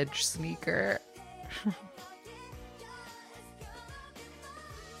a wedge sneaker.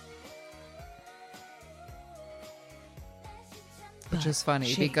 Which is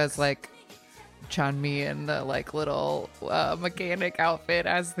funny because like Chanmi in the like little mechanic outfit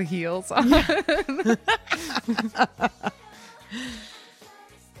has the heels on.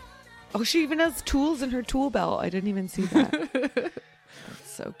 Oh, she even has tools in her tool belt. I didn't even see that.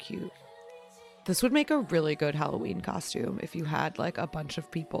 That's so cute. This would make a really good Halloween costume if you had like a bunch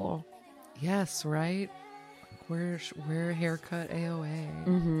of people. Yes, right? Wear haircut AOA.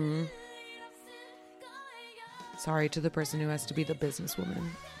 Mm-hmm. Sorry to the person who has to be the businesswoman.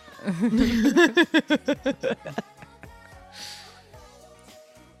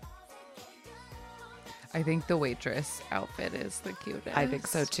 I think the waitress outfit is the cutest. I think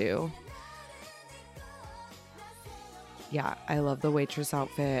so too. Yeah, I love the waitress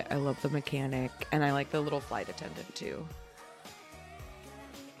outfit. I love the mechanic. And I like the little flight attendant too.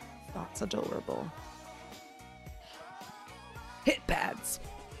 That's adorable. Hit pads.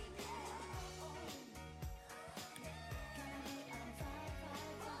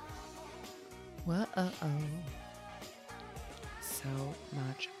 Whoa. So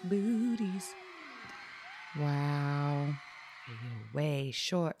much booties. Wow. Way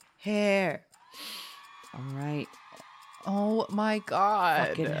short hair. All right. Oh my god.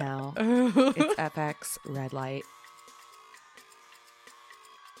 Fucking hell. It's FX red light.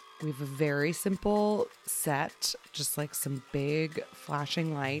 We have a very simple set, just like some big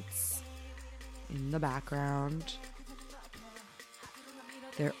flashing lights in the background.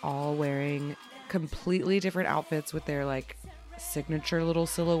 They're all wearing completely different outfits with their like signature little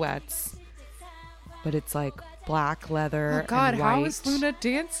silhouettes, but it's like black leather. Oh God, and how white. is Luna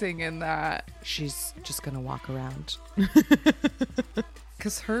dancing in that? She's just gonna walk around.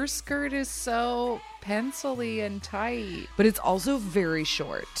 Because her skirt is so pencil-y and tight. But it's also very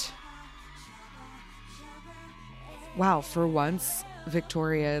short. Wow, for once,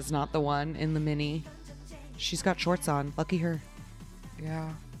 Victoria is not the one in the mini. She's got shorts on. Lucky her.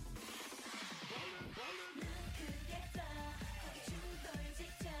 Yeah.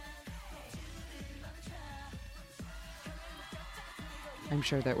 I'm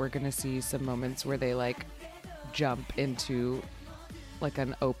sure that we're going to see some moments where they like jump into like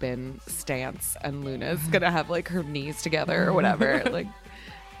an open stance and Luna's going to have like her knees together or whatever. Like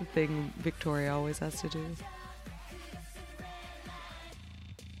the thing Victoria always has to do.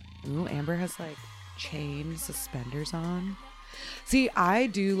 Ooh, Amber has like chain suspenders on. See, I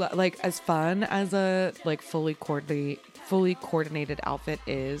do like, as fun as a like fully coordinated outfit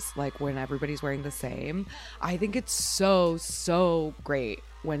is, like when everybody's wearing the same, I think it's so great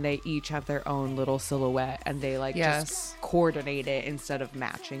when they each have their own little silhouette and they like just coordinate it instead of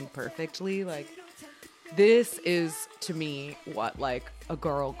matching perfectly. Like this is to me what like a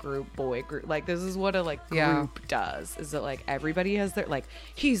girl group, boy group, like this is what a like group does, is that like everybody has their like,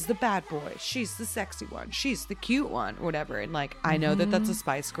 he's the bad boy, she's the sexy one, she's the cute one, whatever. And like I know that that's a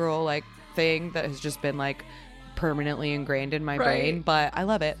Spice Girl like thing that has just been like permanently ingrained in my brain, but I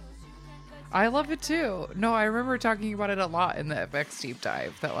love it. I love it too. No, I remember talking about it a lot in the FX deep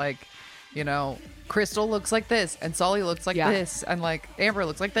dive that like, you know, Crystal looks like this and Sully looks like this and like Amber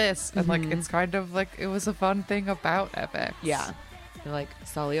looks like this and like it's kind of like it was a fun thing about FX. Yeah. Like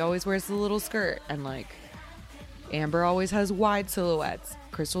Sully always wears the little skirt and like Amber always has wide silhouettes.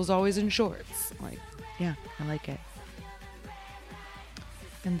 Crystal's always in shorts. Like, yeah, I like it.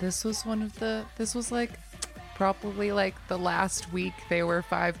 And this was like probably like the last week they were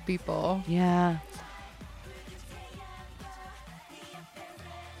 5 people. Yeah.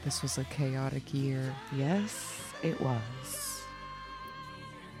 This was a chaotic year. Yes, it was.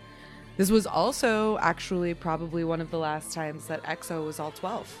 This was also actually probably one of the last times that EXO was all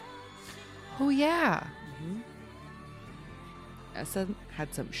 12. Oh yeah. EXO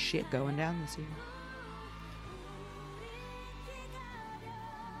had some shit going down this year.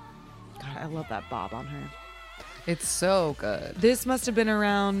 God, I love that bob on her. It's so good. This must have been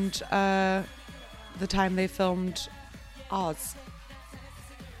around the time they filmed Oz.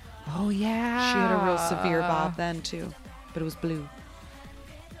 Oh yeah. She had a real severe bob then too, but it was blue.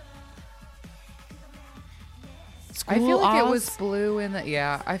 I feel like Oz? it was blue in the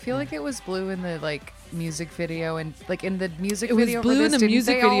I feel like it was blue in the like music video and like in the music video. It was blue in the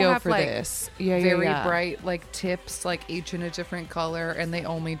music video for like, this. Very bright like tips, like each in a different color, and they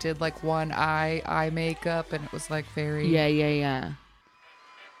only did like one eye makeup, and it was like very yeah.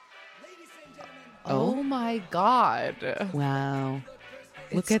 Oh my god! Wow.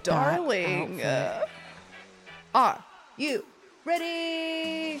 Look It's at darling. that. Are you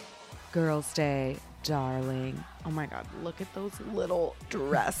ready? Girls' Day, darling. Oh my god, look at those little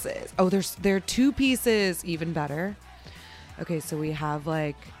dresses. Oh, they're 2 pieces, even better. Okay, so we have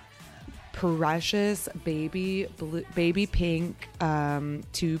like precious baby pink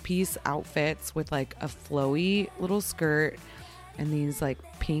 2-piece outfits with like a flowy little skirt and these like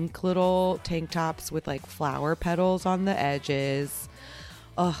pink little tank tops with like flower petals on the edges.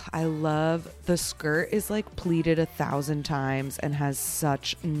 Oh, I love the skirt is like pleated 1,000 times and has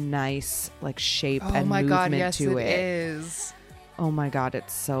such nice like shape and my movement god, yes, to it. It is. Oh my god,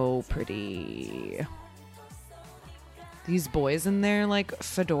 it's so pretty. These boys in their like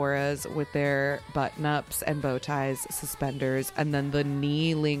fedoras with their button ups and bow ties, suspenders, and then the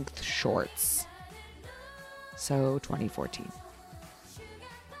knee length shorts. So 2014.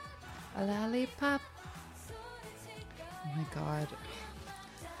 A lollipop. Oh my god.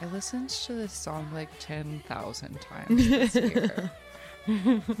 I listened to this song like 10,000 times this year.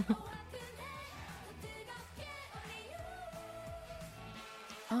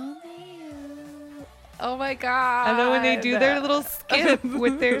 Oh my god. And then when they do their little skip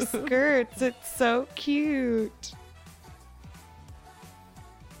with their skirts, it's so cute.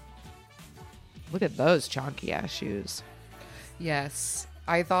 Look at those chonky ass shoes. Yes.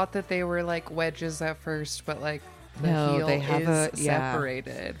 I thought that they were like wedges at first, but like the heel they have is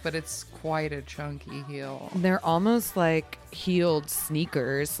separated, but it's quite a chunky heel. They're almost like heeled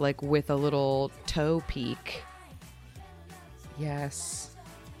sneakers, like with a little toe peak. Yes.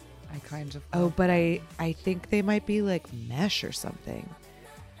 I kind of but I think they might be like mesh or something.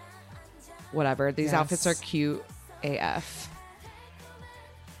 Whatever. These outfits are cute AF.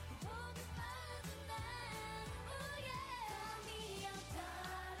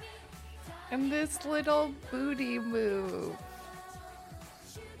 And this little booty move.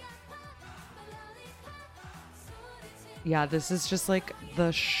 Yeah, this is just like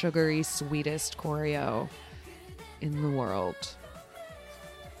the sugary, sweetest choreo in the world.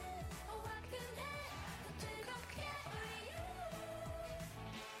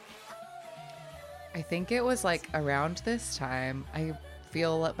 I think it was like around this time. I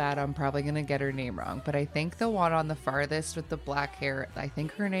feel bad. I'm probably going to get her name wrong, but I think the one on the farthest with the black hair, I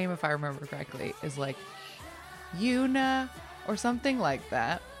think her name, if I remember correctly, is like Yuna or something like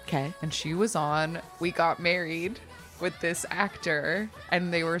that. Okay. And she was on We Got Married with this actor,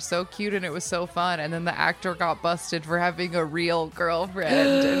 and they were so cute and it was so fun. And then the actor got busted for having a real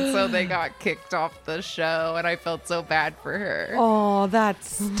girlfriend, and so they got kicked off the show, and I felt so bad for her. Oh, that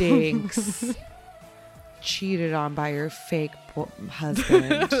stinks. Cheated on by your fake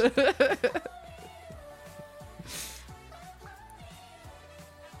husband.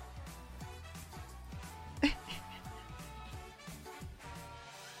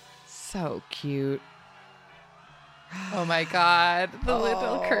 So cute. Oh my god, the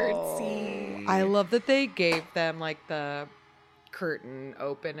little curtsy. I love that they gave them like the curtain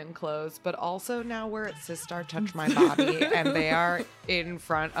open and close, but also now we're at Sistar Touch My Body and they are in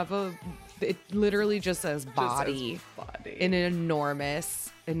front of it literally just says body, in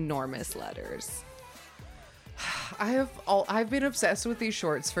enormous letters. I've been obsessed with these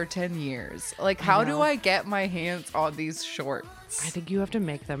shorts for 10 years. Like, how do I get my hands on these shorts? I think you have to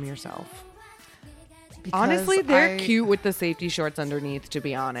make them yourself. Because honestly, they're cute with the safety shorts underneath, to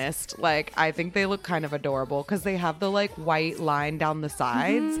be honest. Like, I think they look kind of adorable because they have the like white line down the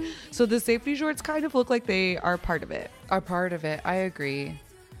sides. Mm-hmm. So the safety shorts kind of look like they are part of it. I agree.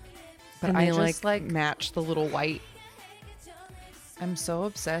 But and I they just like match the little white. I'm so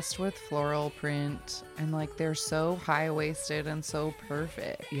obsessed with floral print, and like they're so high-waisted and so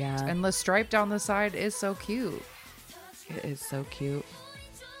perfect. Yeah. And the stripe down the side is so cute. It is so cute.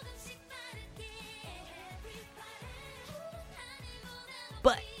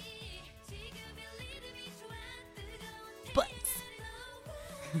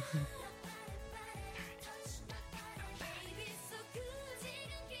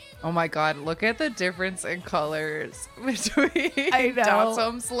 Oh my god, look at the difference in colors between I know.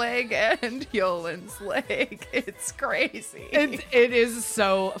 Datsum's leg and Yolen's leg. It's crazy. It is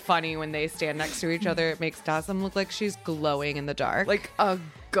so funny when they stand next to each other. It makes Datsum look like she's glowing in the dark. Like a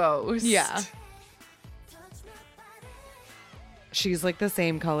ghost. Yeah. She's like the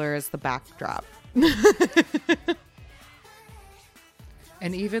same color as the backdrop.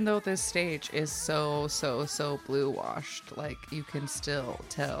 And even though this stage is so blue washed, like you can still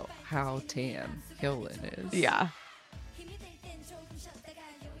tell how tan Hyolen is. Yeah.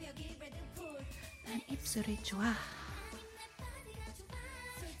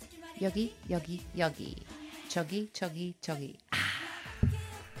 여기 여기 여기 저기.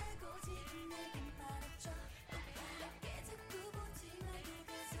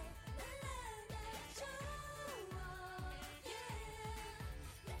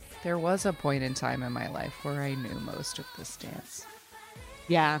 There was a point in time in my life where I knew most of this dance.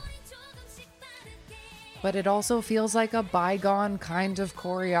 Yeah. But it also feels like a bygone kind of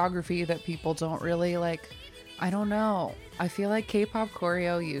choreography that people don't really like. I don't know. I feel like K-pop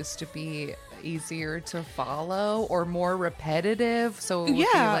choreo used to be easier to follow or more repetitive. So it would be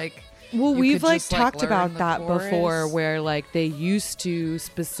like, well, we've like talked about that chorus before, where like they used to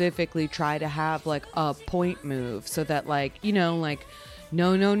specifically try to have like a point move so that like, you know, like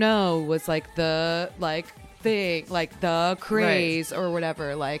no was like the like thing, like the craze, right, or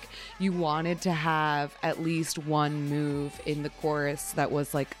whatever. Like you wanted to have at least one move in the chorus that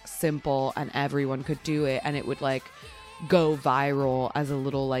was like simple and everyone could do it and it would like go viral as a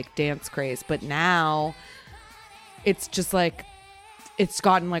little like dance craze. But now it's just like it's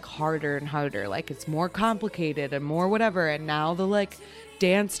gotten like harder and harder, like it's more complicated and more whatever, and now the like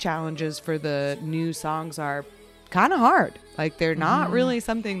dance challenges for the new songs are kind of hard. Like they're not really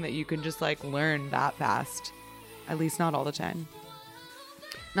something that you can just like learn that fast, at least not all the time,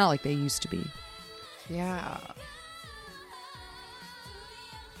 not like they used to be. Yeah.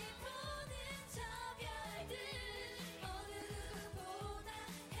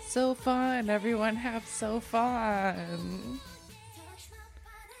 So fun. Everyone have so fun.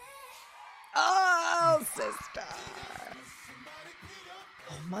 Oh, sister.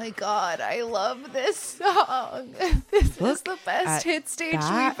 Oh my god, I love this song. This is the best hit stage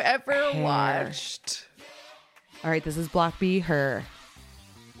we've ever watched. All right, this is Block B, Her.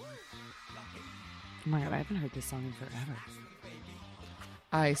 Oh my god, I haven't heard this song in forever.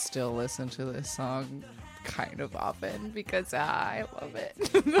 I still listen to this song kind of often because I love it.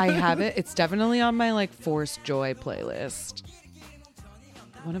 I have it. It's definitely on my like Forced Joy playlist.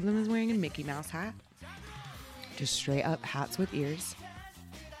 One of them is wearing a Mickey Mouse hat. Just straight up hats with ears.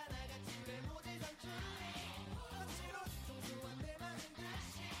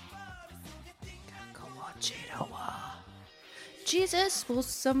 Jesus, will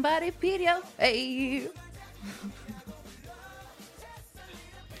somebody video? Hey.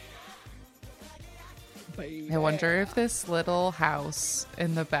 I wonder if this little house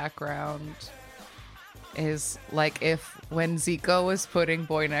in the background is like if when Zico was putting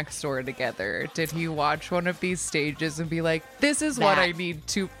Boy Next Door together, did he watch one of these stages and be like, this is what I need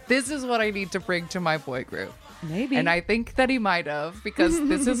to bring to my boy group? Maybe. And I think that he might have, because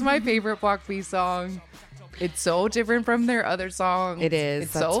this is my favorite Block B song. It's so different from their other songs. It is.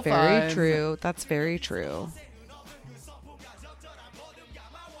 It's That's so very fun. true. That's very true.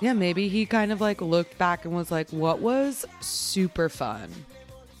 Yeah, maybe he kind of like looked back and was like, what was super fun?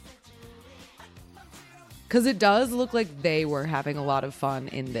 Because it does look like they were having a lot of fun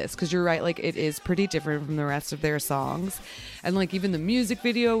in this. Because you're right, like it is pretty different from the rest of their songs. And like even the music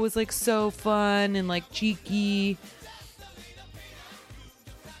video was like so fun and like cheeky.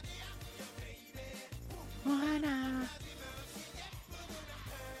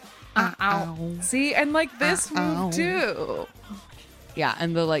 See, and like this move too. Yeah,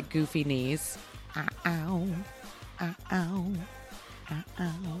 and the like goofy knees.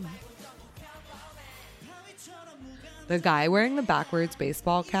 The guy wearing the backwards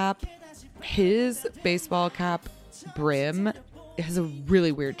baseball cap, his baseball cap brim has a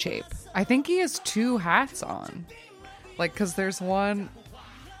really weird shape. I think he has two hats on. Like, because there's one.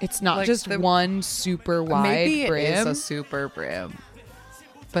 It's not like just one super wide maybe brim. It is a super brim.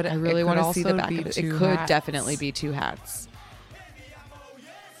 But I really want to see the back of it. It could hats. definitely be two hats.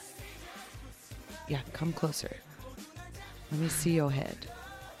 Yeah, come closer. Let me see your head.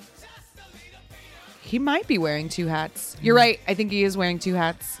 He might be wearing two hats. You're right. I think he is wearing two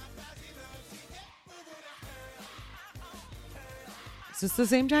hats. Is this the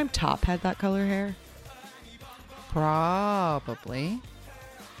same time Top had that color hair? Probably.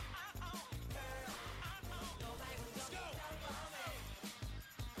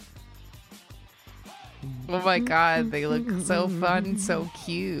 Oh my god, they look so fun, so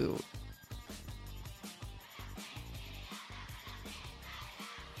cute.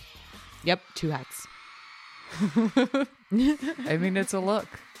 Yep, two hats. I mean, it's a look.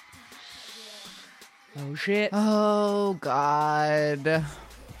 Oh shit. Oh god.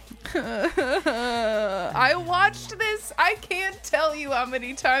 I watched this. I can't tell you how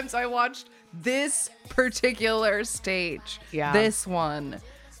many times I watched this particular stage. Yeah. This one.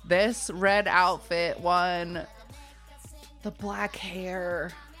 This red outfit one. The black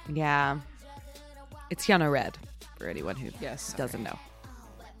hair. Yeah. It's Yana Red, for anyone who Yes, doesn't know.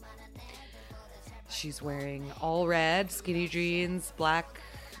 She's wearing all red, skinny jeans, black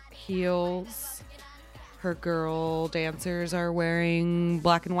heels. Her girl dancers are wearing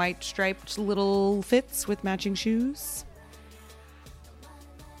black and white striped little fits with matching shoes.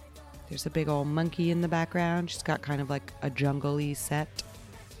 There's a big old monkey in the background. She's got kind of like a jungle-y set.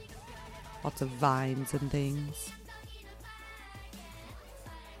 Lots of vines and things.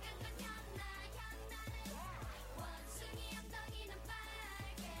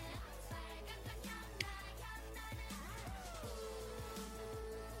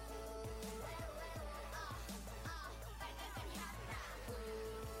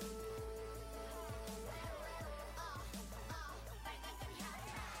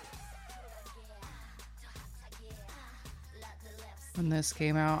 When this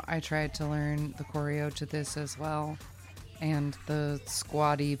came out, I tried to learn the choreo to this as well. And the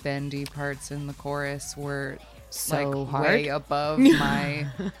squatty, bendy parts in the chorus were So like hard. way above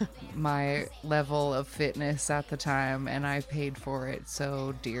my level of fitness at the time, and I paid for it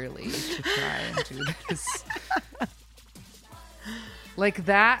so dearly to try and do this. Like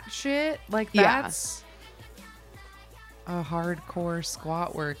that shit, like Yeah. that's a hardcore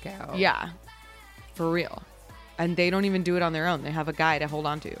squat workout. Yeah, for real. And they don't even do it on their own. They have a guy to hold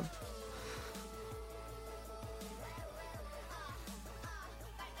on to.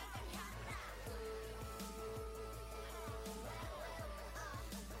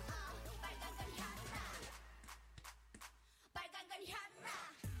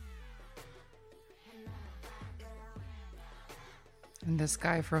 And this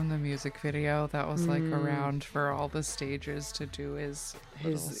guy from the music video that was like around for all the stages to do his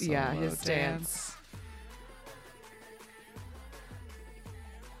little solo his dance.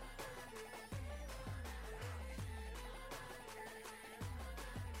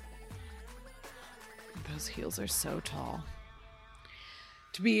 Those heels are so tall.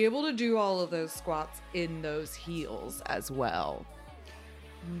 To be able to do all of those squats in those heels as well.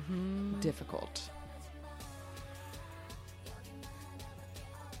 Difficult.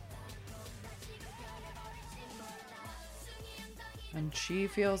 And she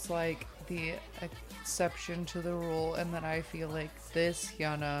feels like the exception to the rule, and then I feel like this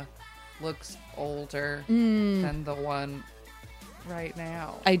Hyuna looks older than the one right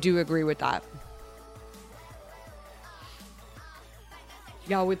now. I do agree with that.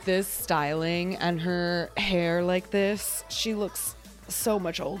 Yeah, with this styling and her hair like this, she looks so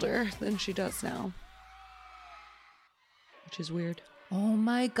much older than she does now. Which is weird. Oh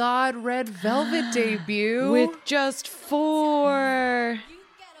my god, Red Velvet debut. With just 4.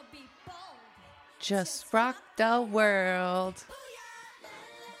 Just rock the world.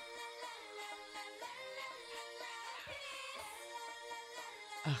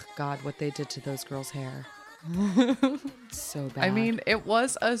 Oh God, what they did to those girls' hair. So bad. I mean, it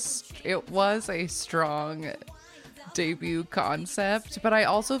was a strong debut concept, but I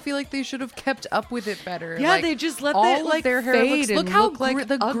also feel like they should have kept up with it better. Yeah, like, they just let all it of like their hair fade look and how look like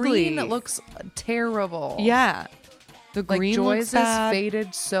the ugly. green looks terrible. Yeah, the like green Joy's looks bad. has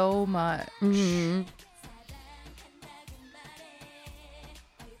faded so much.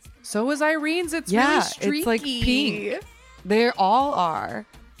 So is Irene's. It's really streaky. It's like pink. They all are.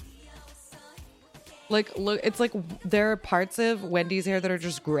 Like, look, it's like there are parts of Wendy's hair that are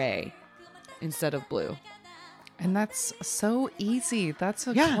just gray instead of blue. And that's so easy. That's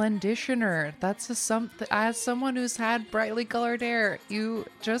a conditioner. That's a something. As someone who's had brightly colored hair, you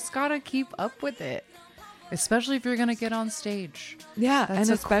just gotta keep up with it, especially if you're gonna get on stage. Yeah, That's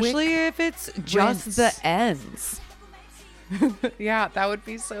and especially if it's just rinse. the ends. Yeah, that would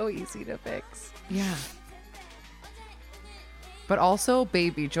be so easy to fix. Yeah. But also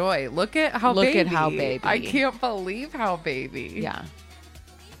Baby Joy. Look at how baby. I can't believe how baby. Yeah.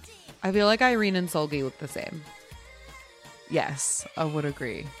 I feel like Irene and Solgi look the same. Yes, I would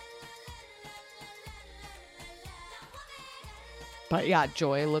agree. But yeah,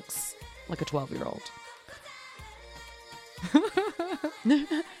 Joy looks like a 12-year-old.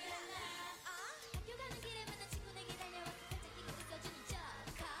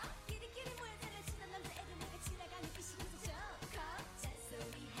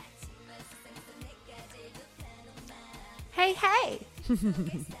 Hey, hey.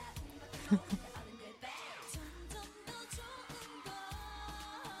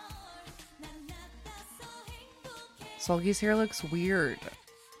 Solgi's hair looks weird.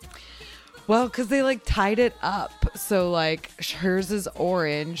 Well, because they like tied it up. So like hers is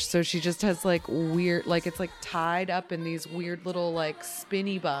orange. So she just has like weird, like it's like tied up in these weird little like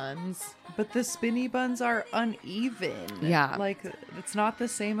spinny buns. But the spinny buns are uneven. Yeah. Like it's not the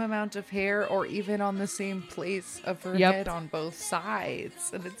same amount of hair or even on the same place of her Yep. head on both sides.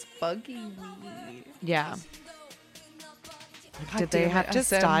 And it's bugging me. Yeah. God Did they damn have it, to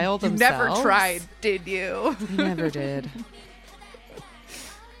SM. style You themselves? never tried, did you? They never did.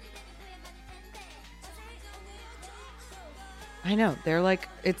 I know. They're like,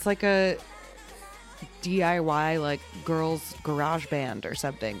 it's like a DIY, like girls' garage band or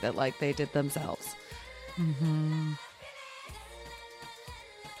something that like they did themselves. Mm-hmm.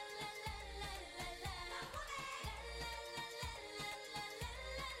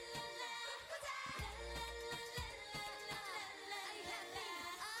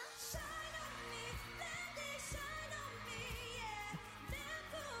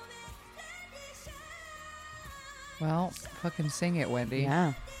 Well, fucking sing it, Wendy.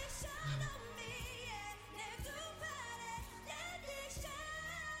 Yeah.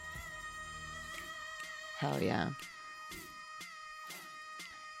 Hell yeah.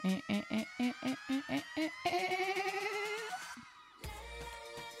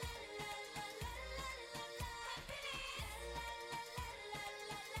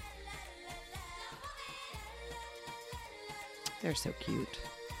 They're so cute.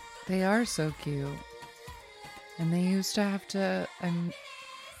 They are so cute. And they used to have to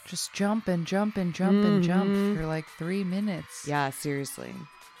just jump and jump and jump and jump for like 3 minutes. Yeah, seriously.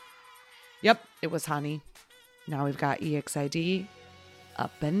 Yep, it was Honey. Now we've got EXID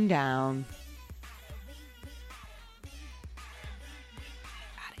up and down.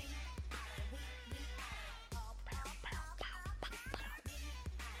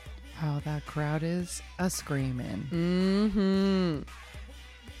 Wow, that crowd is a screaming. Mm-hmm.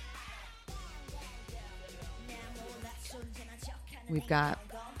 We've got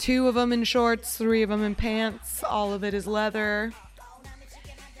 2 of them in shorts, 3 of them in pants. All of it is leather.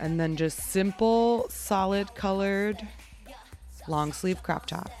 And then just simple, solid colored long sleeve crop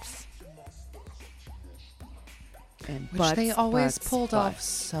tops. And Which they always pulled off butts.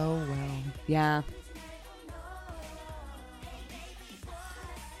 so well. Yeah.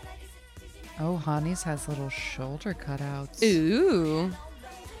 Oh, Hani's has little shoulder cutouts. Ooh.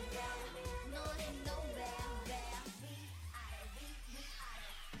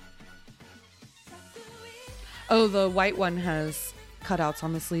 Oh, the white one has cutouts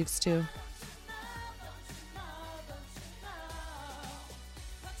on the sleeves too.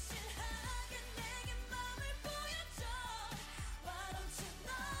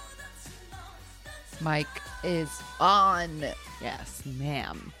 Mike is on. Yes,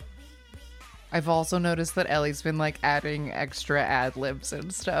 ma'am. I've also noticed that Ellie's been like adding extra ad libs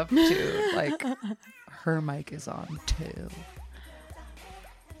and stuff too. Like her mic is on too.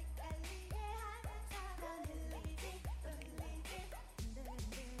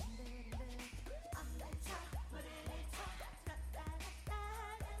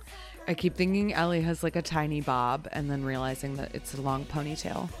 I keep thinking Ellie has like a tiny bob and then realizing that it's a long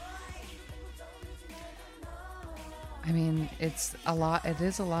ponytail. I mean, it's a lot. It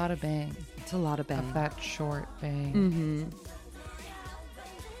is a lot of bang. It's a lot of bang. Of that short bang. Mm-hmm.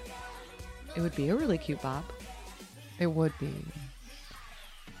 It would be a really cute bob. It would be.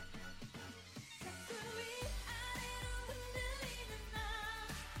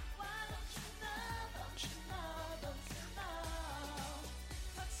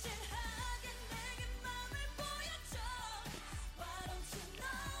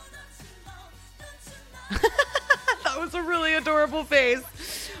 That was a really adorable face.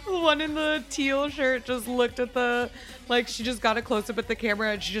 The one in the teal shirt just looked at the, like she just got a close up at the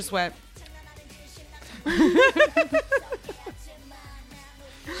camera and she just went. That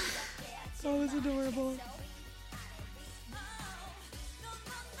was adorable.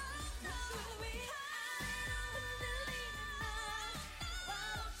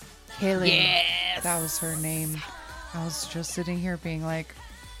 Kaylee. Yes. That was her name. I was just sitting here being like,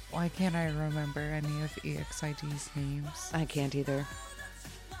 why can't I remember any of EXID's names? I can't either.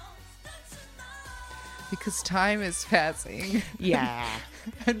 Because time is passing. Yeah.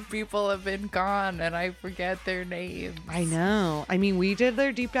 And people have been gone and I forget their names. I know. I mean, we did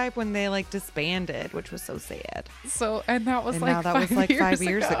their deep dive when they like disbanded, which was so sad. So, and that was And like now that 5 was like years 5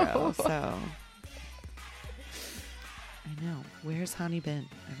 years ago. ago. So I know. Where's Hani been?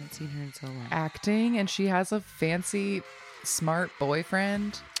 I haven't seen her in so long. Acting, and she has a fancy, smart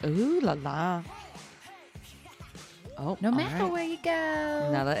boyfriend. Ooh la la. Oh, No all matter right. where you go.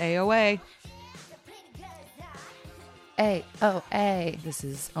 Another AOA. A. This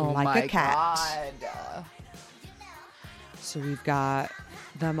is Oh like my a cat. God. So we've got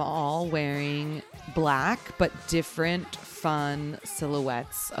them all wearing black, but different fun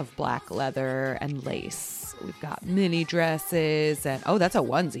silhouettes of black leather and lace. We've got mini dresses and, oh, that's a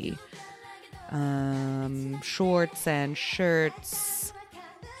onesie. Shorts and shirts.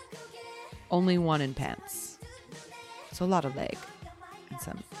 Only one in pants. So a lot of leg and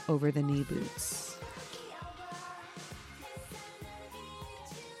some over the knee boots.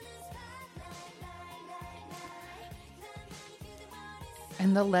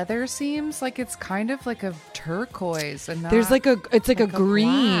 And the leather seems like it's kind of like a turquoise and not There's like it's like a like a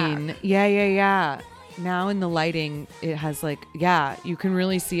green. black. Yeah. Now in the lighting, it has like, yeah, you can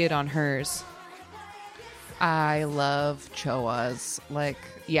really see it on hers. I love Choa's. Like,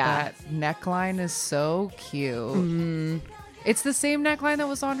 Yeah. that neckline is so cute. Mm-hmm. It's the same neckline that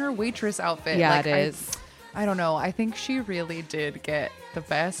was on her waitress outfit. Yeah, like, it is. I don't know. I think she really did get the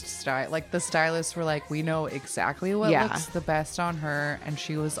best style. Like, the stylists were like, we know exactly what Yeah. looks the best on her, and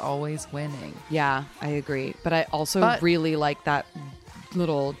she was always winning. Yeah, I agree. But I also really like that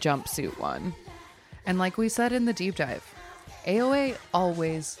little jumpsuit one. And like we said in the deep dive, AOA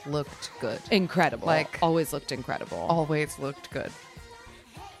always looked good. Incredible. Like, always looked incredible. Always looked good.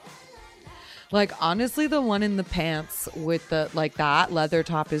 Like, honestly, the one in the pants with the, like, that leather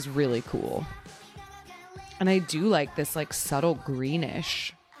top is really cool. And I do like this, like, subtle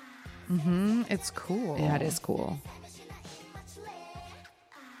greenish. Mm-hmm. It's cool. Yeah, it is cool.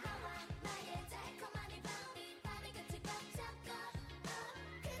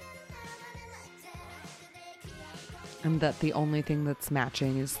 And that the only thing that's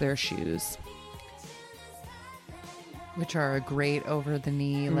matching is their shoes. Which are a great over the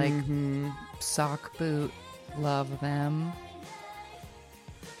knee, like sock boot. Love them.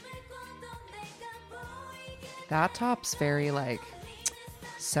 That top's very like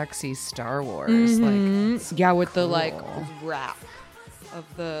sexy Star Wars. Like, it's Yeah, with the cool. like wrap of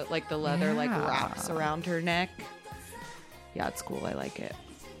the like the leather like Yeah. wraps around her neck. Yeah, it's cool. I like it.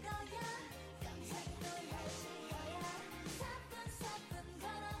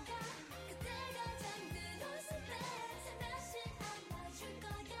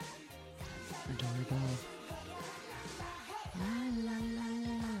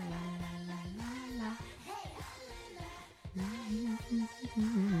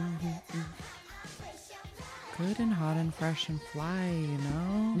 good and hot and fresh and fly, you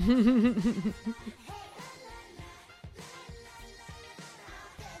know?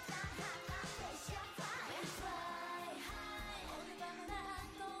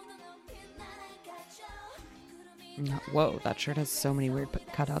 Whoa, that shirt has so many weird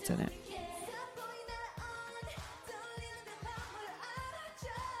cutouts in it.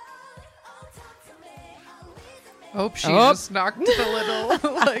 Oh, she just knocked the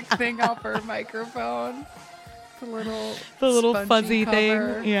little like thing off her microphone. The little fuzzy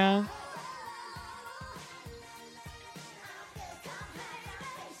cover. thing. Yeah.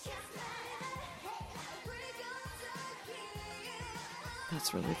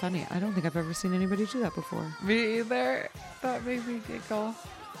 That's really funny. I don't think I've ever seen anybody do that before. Me either. That made me giggle.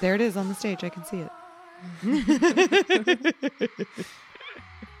 There it is on the stage. I can see it.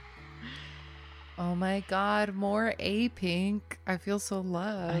 Oh my God, more A-Pink. I feel so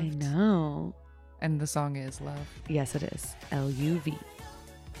loved. I know. And the song is Love. Yes, it is. L-U-V.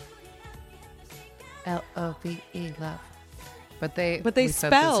 L-O-V-E, love. But they we said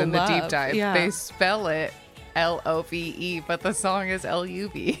spell this in the love. deep dive. Yeah. They spell it L-O-V-E, but the song is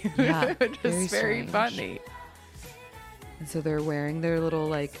L-U-V. Yeah, which is very strange. funny. And so they're wearing their little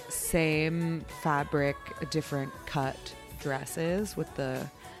like same fabric, different cut dresses with the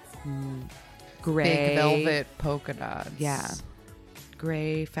gray Big velvet polka dots. Yeah.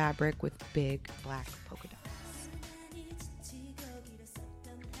 Gray fabric with big black polka dots.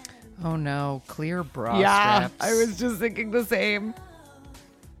 Oh no, clear bra Yeah, straps. I was just thinking the same.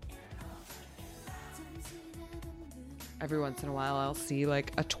 Every once in a while I'll see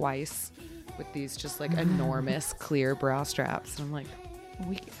like a twice with these just like enormous clear bra straps. And I'm like,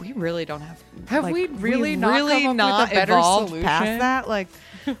 we really don't have. Have like, we really not really come up not with a better evolved solution? past that? Like,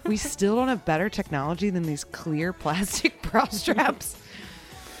 we still don't have better technology than these clear plastic bra straps.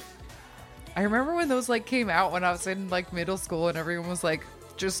 I remember when those like came out when I was in like middle school and everyone was like,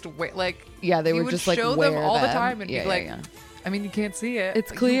 just wait, like Yeah, they you were would just like show wear them all the them. time and Yeah, be like, yeah. I mean, you can't see it.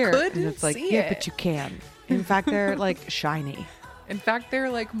 It's You clear. couldn't And it's like, see yeah, it. but you can. In fact, they're like shiny. In fact, they're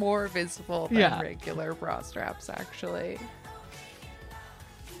like more visible than Yeah. regular bra straps, actually.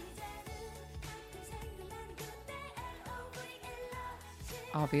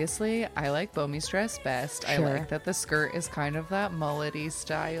 Obviously, I like Bomi's dress best. I Sure. like that the skirt is kind of that mullety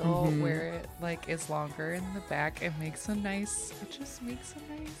style where it like is longer in the back. It makes a nice, it just makes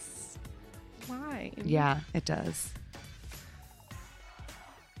a nice line. Yeah, it does.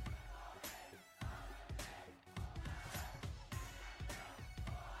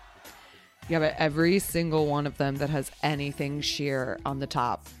 Yeah, but every single one of them that has anything sheer on the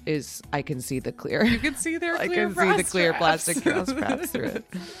top is, I can see the clear. You can see their I clear can bra see the clear straps. plastic bra straps through it.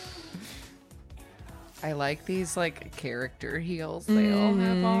 I like these like character heels they all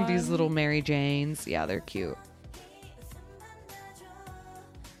have on. These little Mary Janes. Yeah, they're cute.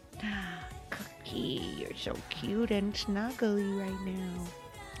 Cookie, you're so cute and snuggly right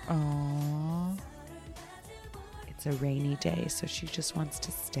now. Aww. It's a rainy day, so she just wants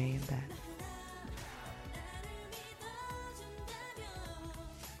to stay in bed.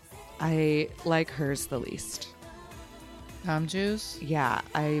 I like hers the least. Juice. Yeah,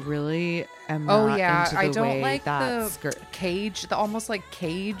 I really am Oh not yeah, into the I don't way like that the skirt. cage, the almost like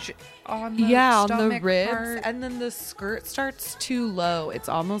cage on the Yeah, on the stomach ribs, part. and then the skirt starts too low. It's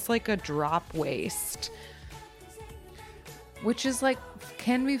almost like a drop waist. Which is like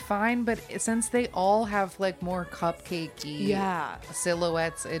can be fine, but since they all have like more cupcakey Yeah.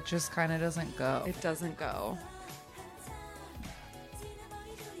 silhouettes, it just kind of doesn't go. It doesn't go.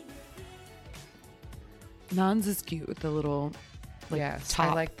 Nans is cute with the little like yes,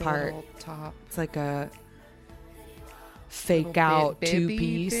 top I like the part. little top. It's like a fake Little out bibby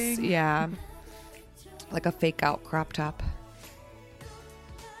two-piece. thing. Yeah. Like a fake out crop top.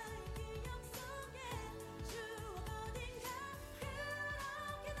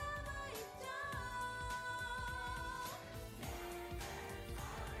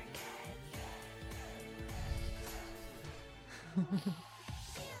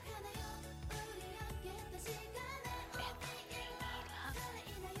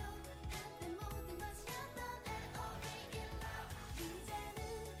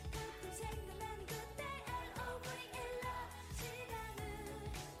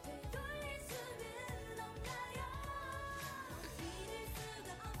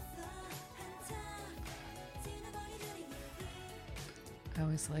 I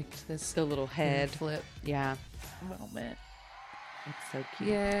always liked this The little head. flip Yeah. moment. It's so cute.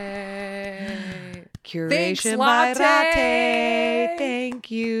 Yay! Curation Thanks, by Latte. Latte. Thank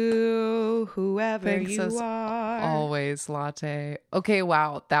you, whoever Thanks you as are. Always latte. Okay,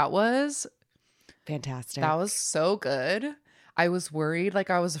 wow, that was Fantastic. That was so good. I was worried, like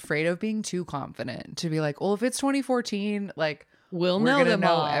I was afraid of being too confident to be like, well, if it's 2014, like we're know gonna them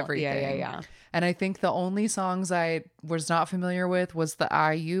know all. everything. Yeah. And I think the only songs I was not familiar with was the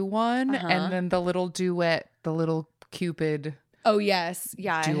IU one, and then the little duet, the little Cupid. Oh yes,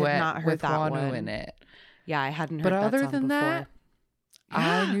 yeah, duet I had not heard with that Wanu one in it. Yeah, I hadn't heard But that other song than before. that,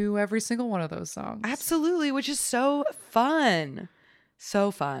 I knew every single one of those songs. Absolutely, which is so fun.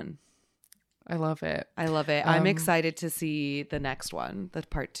 So fun. I love it. I love it. I'm excited to see the next one, the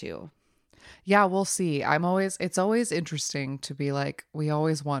part 2. Yeah, we'll see. It's always interesting to be like, we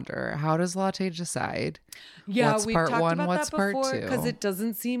always wonder, how does Latte decide? Yeah, what's we've part talked 1, about what's that part before 2? because it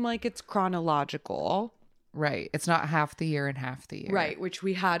doesn't seem like it's chronological. Right. It's not half the year and half the year. Right, which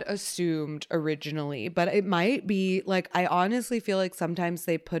we had assumed originally, but it might be like, I honestly feel like sometimes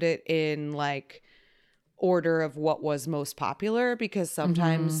they put it in like order of what was most popular, because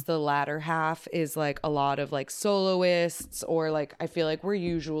sometimes the latter half is like a lot of like soloists, or like I feel like we're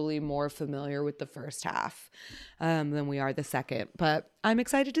usually more familiar with the first half than we are the second, but I'm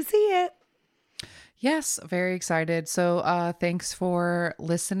excited to see it. Yes, very excited. So thanks for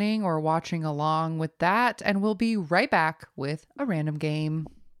listening or watching along with that, and we'll be right back with a random game.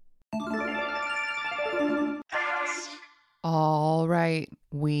 All right,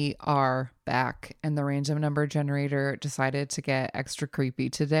 we are back, and the random number generator decided to get extra creepy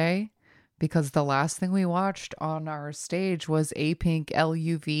today because the last thing we watched on our stage was A Pink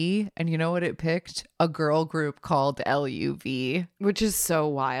LUV, and you know what it picked? A girl group called LUV, which is so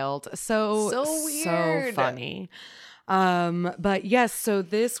wild, so weird, so funny. But yes, so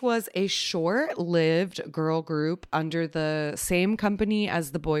this was a short-lived girl group under the same company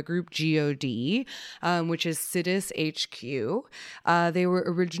as the boy group GOD, which is Sidis HQ. They were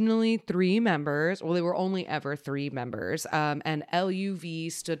originally 3 members. Well, they were only ever 3 members. And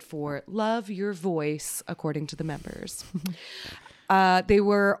LUV stood for Love Your Voice, according to the members. They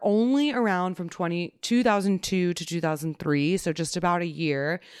were only around from 2002 to 2003, so just about a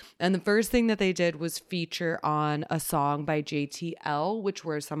year. And the first thing that they did was feature on a song by JTL, which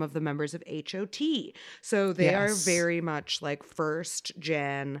were some of the members of HOT. So they are very much like first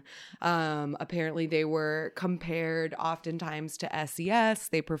gen. Apparently they were compared oftentimes to SES.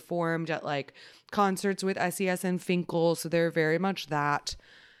 They performed at like concerts with SES and Finkel, so they're very much that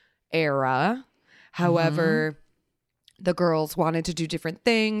era. However, the girls wanted to do different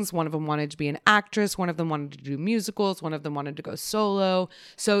things. One of them wanted to be an actress. One of them wanted to do musicals. One of them wanted to go solo.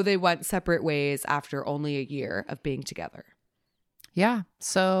 So they went separate ways after only a year of being together. Yeah.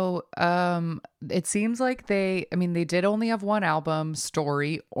 So it seems like they did only have one album,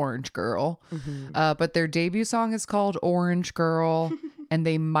 Story, Orange Girl. But their debut song is called Orange Girl. And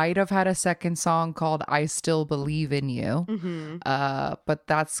they might have had a second song called I Still Believe in You. But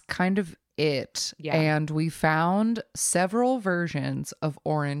that's kind of it. Yeah. And we found several versions of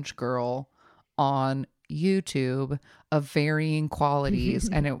Orange Girl on YouTube of varying qualities.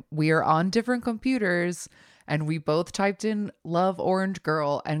 And we are on different computers, and we both typed in Love Orange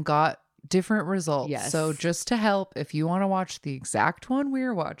Girl and got different results. Yes. So just to help, if you want to watch the exact one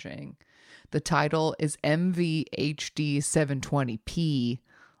we're watching, the title is MVHD 720p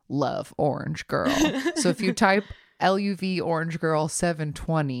Love Orange Girl. So if you type LUV Orange Girl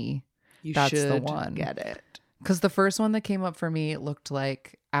 720, that's the one. Get it. Because the first one that came up for me looked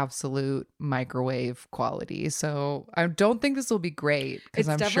like absolute microwave quality. So I don't think this will be great, because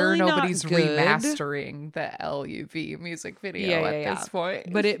I'm sure nobody's remastering the LUV music video at this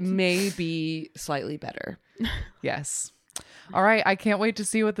point. But it may be slightly better. Yes. All right. I can't wait to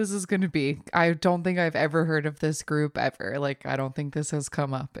see what this is going to be. I don't think I've ever heard of this group ever. Like, I don't think this has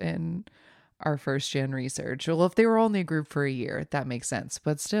come up in our first gen research. Well, if they were only a group for a year, that makes sense.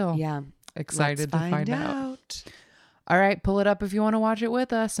 But still, excited to find out. All right, pull it up if you want to watch it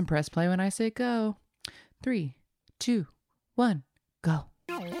with us, and press play when I say go. 3, 2, 1, go.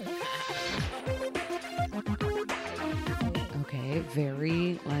 Okay,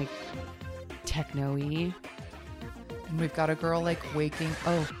 very like techno-y. And we've got a girl like waking.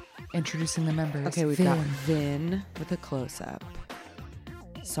 Oh, introducing the members. Okay, we've got Vin with a close-up.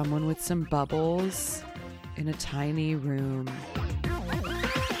 Someone with some bubbles in a tiny room.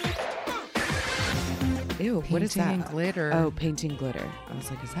 Ew, what is that? Painting glitter. Oh, painting glitter. I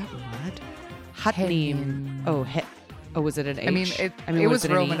was like, is that mud? Hatnim. Oh, was it an H? It was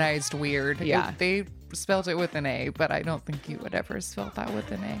romanized weird. Yeah. They spelled it with an A, but I don't think you would ever spell that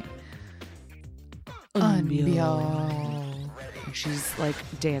with an A. Unbial. She's like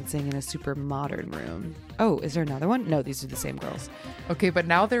dancing in a super modern room. Oh, is there another one? No, these are the same girls. Okay, but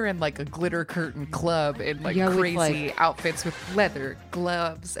now they're in like a glitter curtain club in like crazy outfits with leather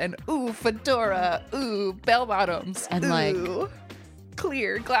gloves and ooh, fedora, ooh, bell bottoms, and ooh, like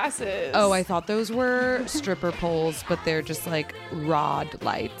clear glasses. Oh, I thought those were stripper poles, but they're just like rod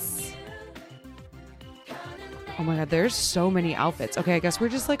lights. Oh my God, there's so many outfits. Okay, I guess we're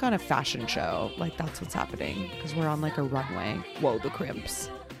just like on a fashion show. Like that's what's happening because we're on like a runway. Whoa, the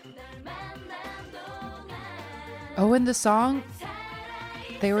crimps. Oh, in the song,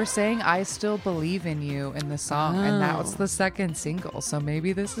 they were saying I Still Believe in You in the song, and that was the second single. So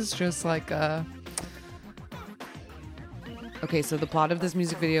maybe this is just like a... Okay, so the plot of this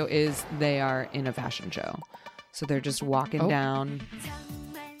music video is they are in a fashion show. So they're just walking down.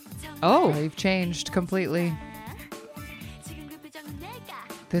 Oh, they've changed completely.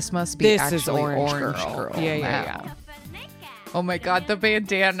 This must be actually Orange Girl. Yeah. Oh my God, the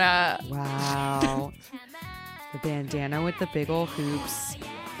bandana. Wow. The bandana with the big old hoops.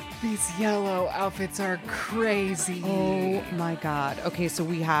 These yellow outfits are crazy. Oh my God. Okay, so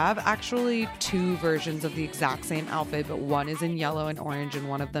we have actually two versions of the exact same outfit, but one is in yellow and orange and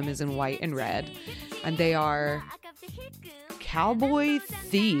one of them is in white and red. And they are cowboy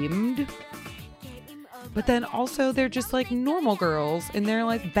themed. But then also they're just like normal girls in their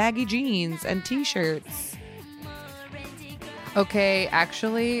like baggy jeans and t-shirts. Okay,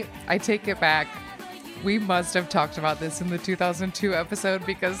 actually, I take it back. We must have talked about this in the 2002 episode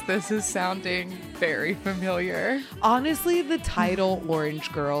because this is sounding very familiar. Honestly, the title Orange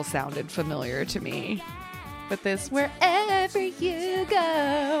Girl sounded familiar to me. But this, wherever you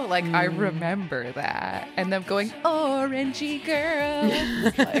go, like I remember that. And them going, orangey girl.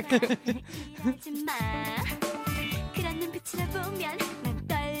 Like,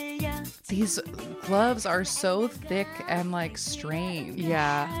 these gloves are so thick and like strange.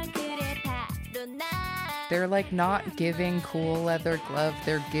 Yeah. They're like not giving cool leather glove.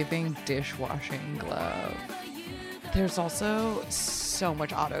 They're giving dishwashing glove. There's also so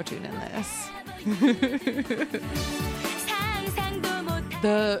much auto-tune in this.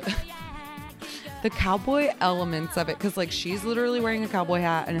 The cowboy elements of it, because like she's literally wearing a cowboy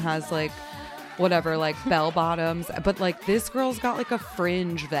hat and has like whatever, like bell bottoms, but like this girl's got like a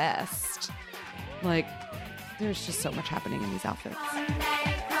fringe vest. Like there's just so much happening in these outfits.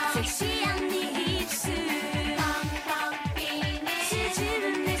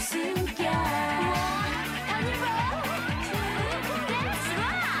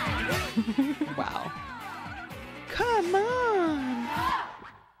 Wow. Come on.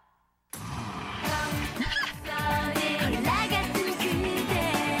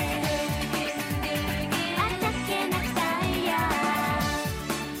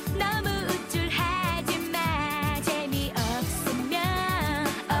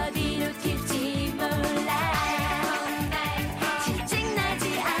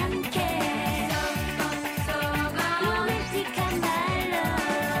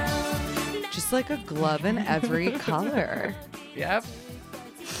 Like a glove in every color. Yep.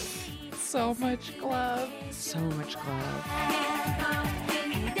 So much glove. So much glove.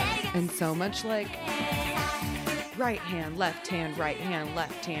 And so much like right hand, left hand, right hand,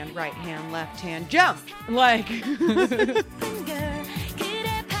 left hand, right hand, left hand, jump. Like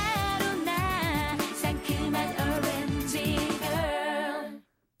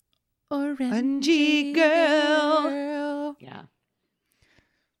Orangey girl. Yeah.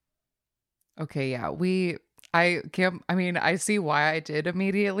 Okay, yeah. I see why I did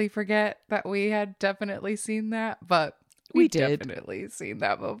immediately forget that we had definitely seen that, but we did definitely seen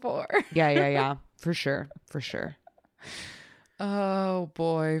that before. Yeah. For sure. Oh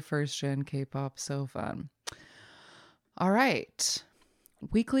boy, first gen K-pop, so fun. All right.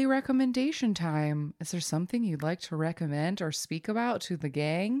 Weekly recommendation time. Is there something you'd like to recommend or speak about to the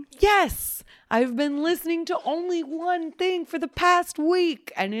gang? Yes! I've been listening to only one thing for the past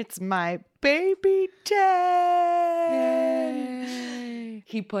week, and it's my baby Ted. Yay!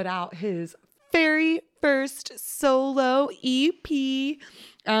 He put out his very first solo EP.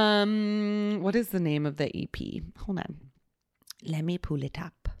 What is the name of the EP? Hold on. Let me pull it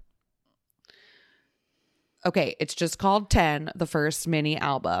up. Okay, it's just called 10, the first mini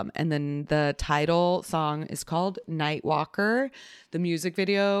album. And then the title song is called Nightwalker. The music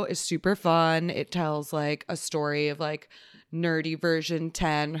video is super fun. It tells like a story of like nerdy version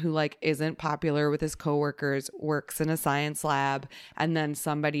 10 who like isn't popular with his coworkers, works in a science lab, and then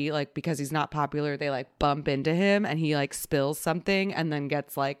somebody like, because he's not popular, they like bump into him and he like spills something and then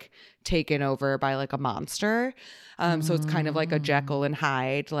gets like taken over by like a monster. So it's kind of like a Jekyll and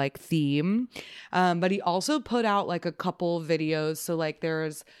Hyde like theme. But he also put out like a couple videos. So like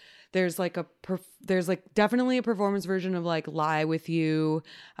there's definitely a performance version of like Lie With You,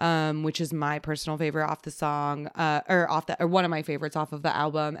 which is my personal favorite off the song, or one of my favorites off of the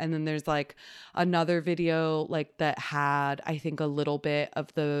album. And then there's like another video like that had, I think, a little bit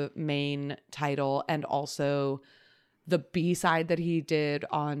of the main title and also the B-side that he did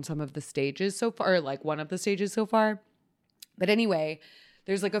on some of the stages so far, or like one of the stages so far. But anyway,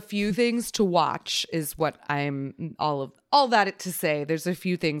 there's like a few things to watch is what I'm all that to say. There's a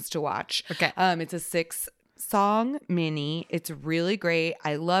few things to watch. Okay. It's a 6-song mini. It's really great.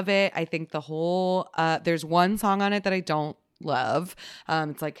 I love it. I think the whole there's one song on it that I don't love.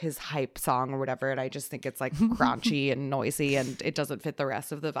 It's like his hype song or whatever, and I just think it's like crunchy and noisy and it doesn't fit the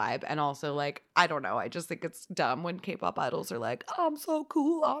rest of the vibe. And also like, I don't know, I just think it's dumb when K-pop idols are like, oh, I'm so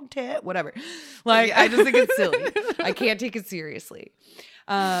cool on tit, whatever. Like, I just think it's silly. I can't take it seriously.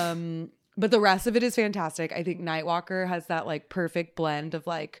 But the rest of it is fantastic. I think Nightwalker has that like perfect blend of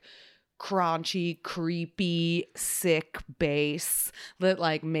like crunchy, creepy, sick bass that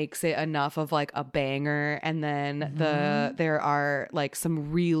like makes it enough of like a banger. And then there are like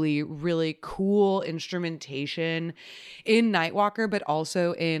some really, really cool instrumentation in Nightwalker, but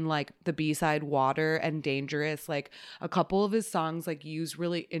also in like the B-side Water and Dangerous. Like a couple of his songs like use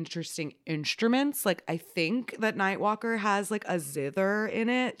really interesting instruments. Like I think that Nightwalker has like a zither in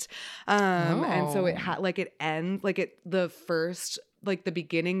it. And so it ends like the first, like the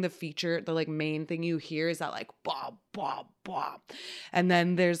beginning, the feature, the like main thing you hear is that like bob, bob, bob. And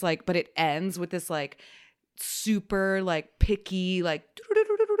then there's like, but it ends with this like super like picky, like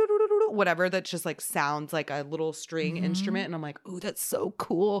whatever, that just like sounds like a little string instrument. And I'm like, oh, that's so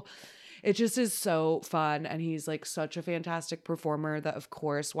cool. It just is so fun. And he's like such a fantastic performer that, of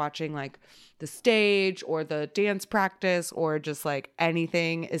course, watching like the stage or the dance practice or just like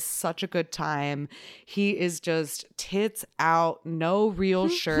anything is such a good time. He is just tits out, no real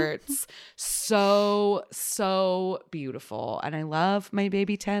shirts. So beautiful. And I love my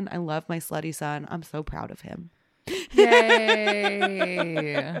baby 10. I love my slutty son. I'm so proud of him. Yay.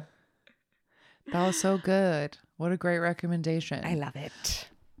 That was so good. What a great recommendation. I love it.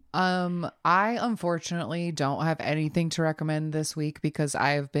 I unfortunately don't have anything to recommend this week because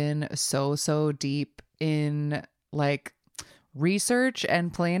I've been so deep in like research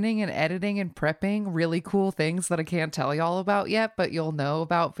and planning and editing and prepping really cool things that I can't tell y'all about yet, but you'll know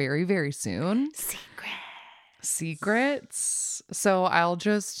about very, very soon. Secrets. So I'll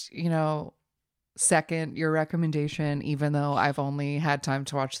just, second your recommendation, even though I've only had time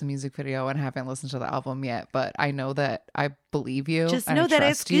to watch the music video and haven't listened to the album yet. But I know that I believe you. Just and know I that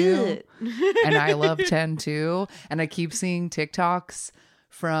trust it's good. And I love 10 too. And I keep seeing TikToks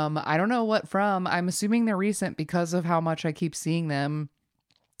from, I don't know what from. I'm assuming they're recent because of how much I keep seeing them.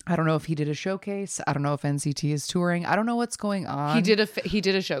 I don't know if he did a showcase. I don't know if NCT is touring. I don't know what's going on. He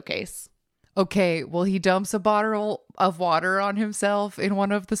did a showcase. Okay, well, he dumps a bottle of water on himself in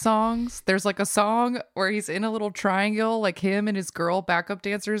one of the songs. There's like a song where he's in a little triangle, like him and his girl backup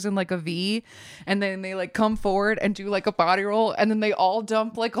dancers in like a V. And then they like come forward and do like a body roll. And then they all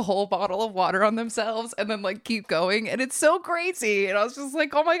dump like a whole bottle of water on themselves and then like keep going. And it's so crazy. And I was just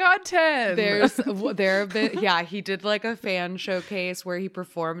like, oh my God, 10. He did like a fan showcase where he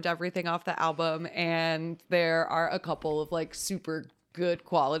performed everything off the album. And there are a couple of like super good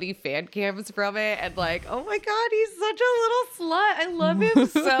quality fan cams from it, and like, oh my God, he's such a little slut. I love him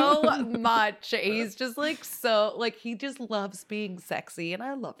so much. He's just like, so like, he just loves being sexy, and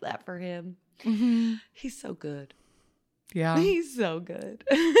I love that for him. He's so good. Yeah, he's so good.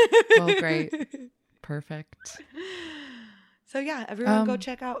 Well, great. Perfect. So yeah, everyone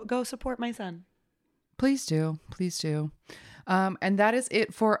go support my son. Please do. And that is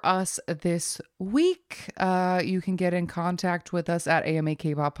it for us this week. You can get in contact with us at AMA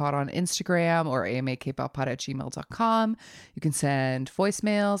K-Pop Pod on Instagram or amakpoppod@gmail.com. You can send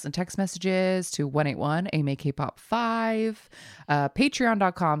voicemails and text messages to 181 AMA K-Pop 5.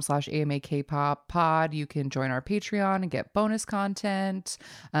 Patreon.com/AMA K-Pop Pod. You can join our Patreon and get bonus content.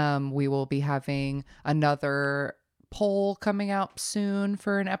 We will be having another poll coming out soon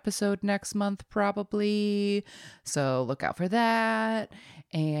for an episode next month probably, so look out for that.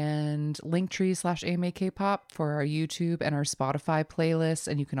 And Linktree/AMAKpop for our YouTube and our Spotify playlists.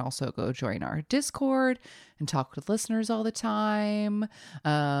 And you can also go join our Discord and talk with listeners all the time.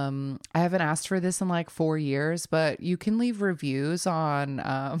 I haven't asked for this in like 4 years, but you can leave reviews on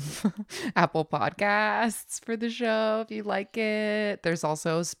Apple Podcasts for the show if you like it. There's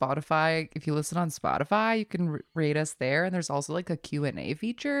also Spotify. If you listen on Spotify, you can rate us there. And there's also like a Q&A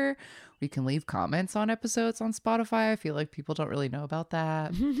feature where you can leave comments on episodes on Spotify. I feel like people don't really know about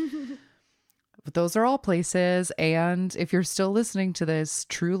that. But those are all places. And if you're still listening to this,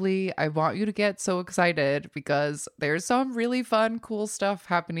 truly, I want you to get so excited because there's some really fun, cool stuff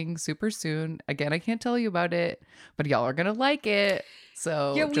happening super soon. Again, I can't tell you about it, but y'all are going to like it.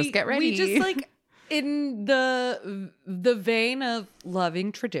 So just get ready. We just like in the vein of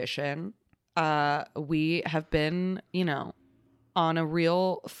loving tradition, we have been, you know, on a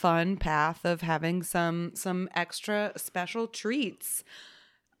real fun path of having some extra special treats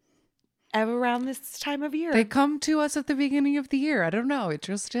around this time of year. They come to us at the beginning of the year. I don't know. It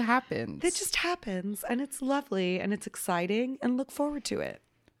just happens. It just happens, and it's lovely, and it's exciting, and look forward to it.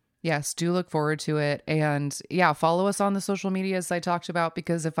 Yes, do look forward to it. And yeah, follow us on the social medias I talked about,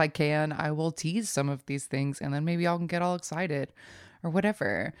 because if I can, I will tease some of these things, and then maybe I'll get all excited or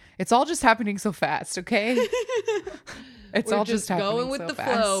whatever. It's all just happening so fast, okay? We're all just happening going with so the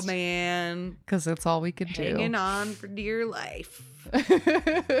fast. Flow, man. Because it's all we can do. Hanging on for dear life.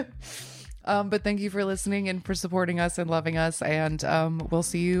 But thank you for listening and for supporting us and loving us. And we'll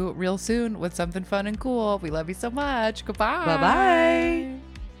see you real soon with something fun and cool. We love you so much. Goodbye. Bye-bye.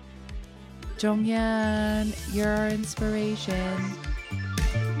 Jonghyun, you're our inspiration.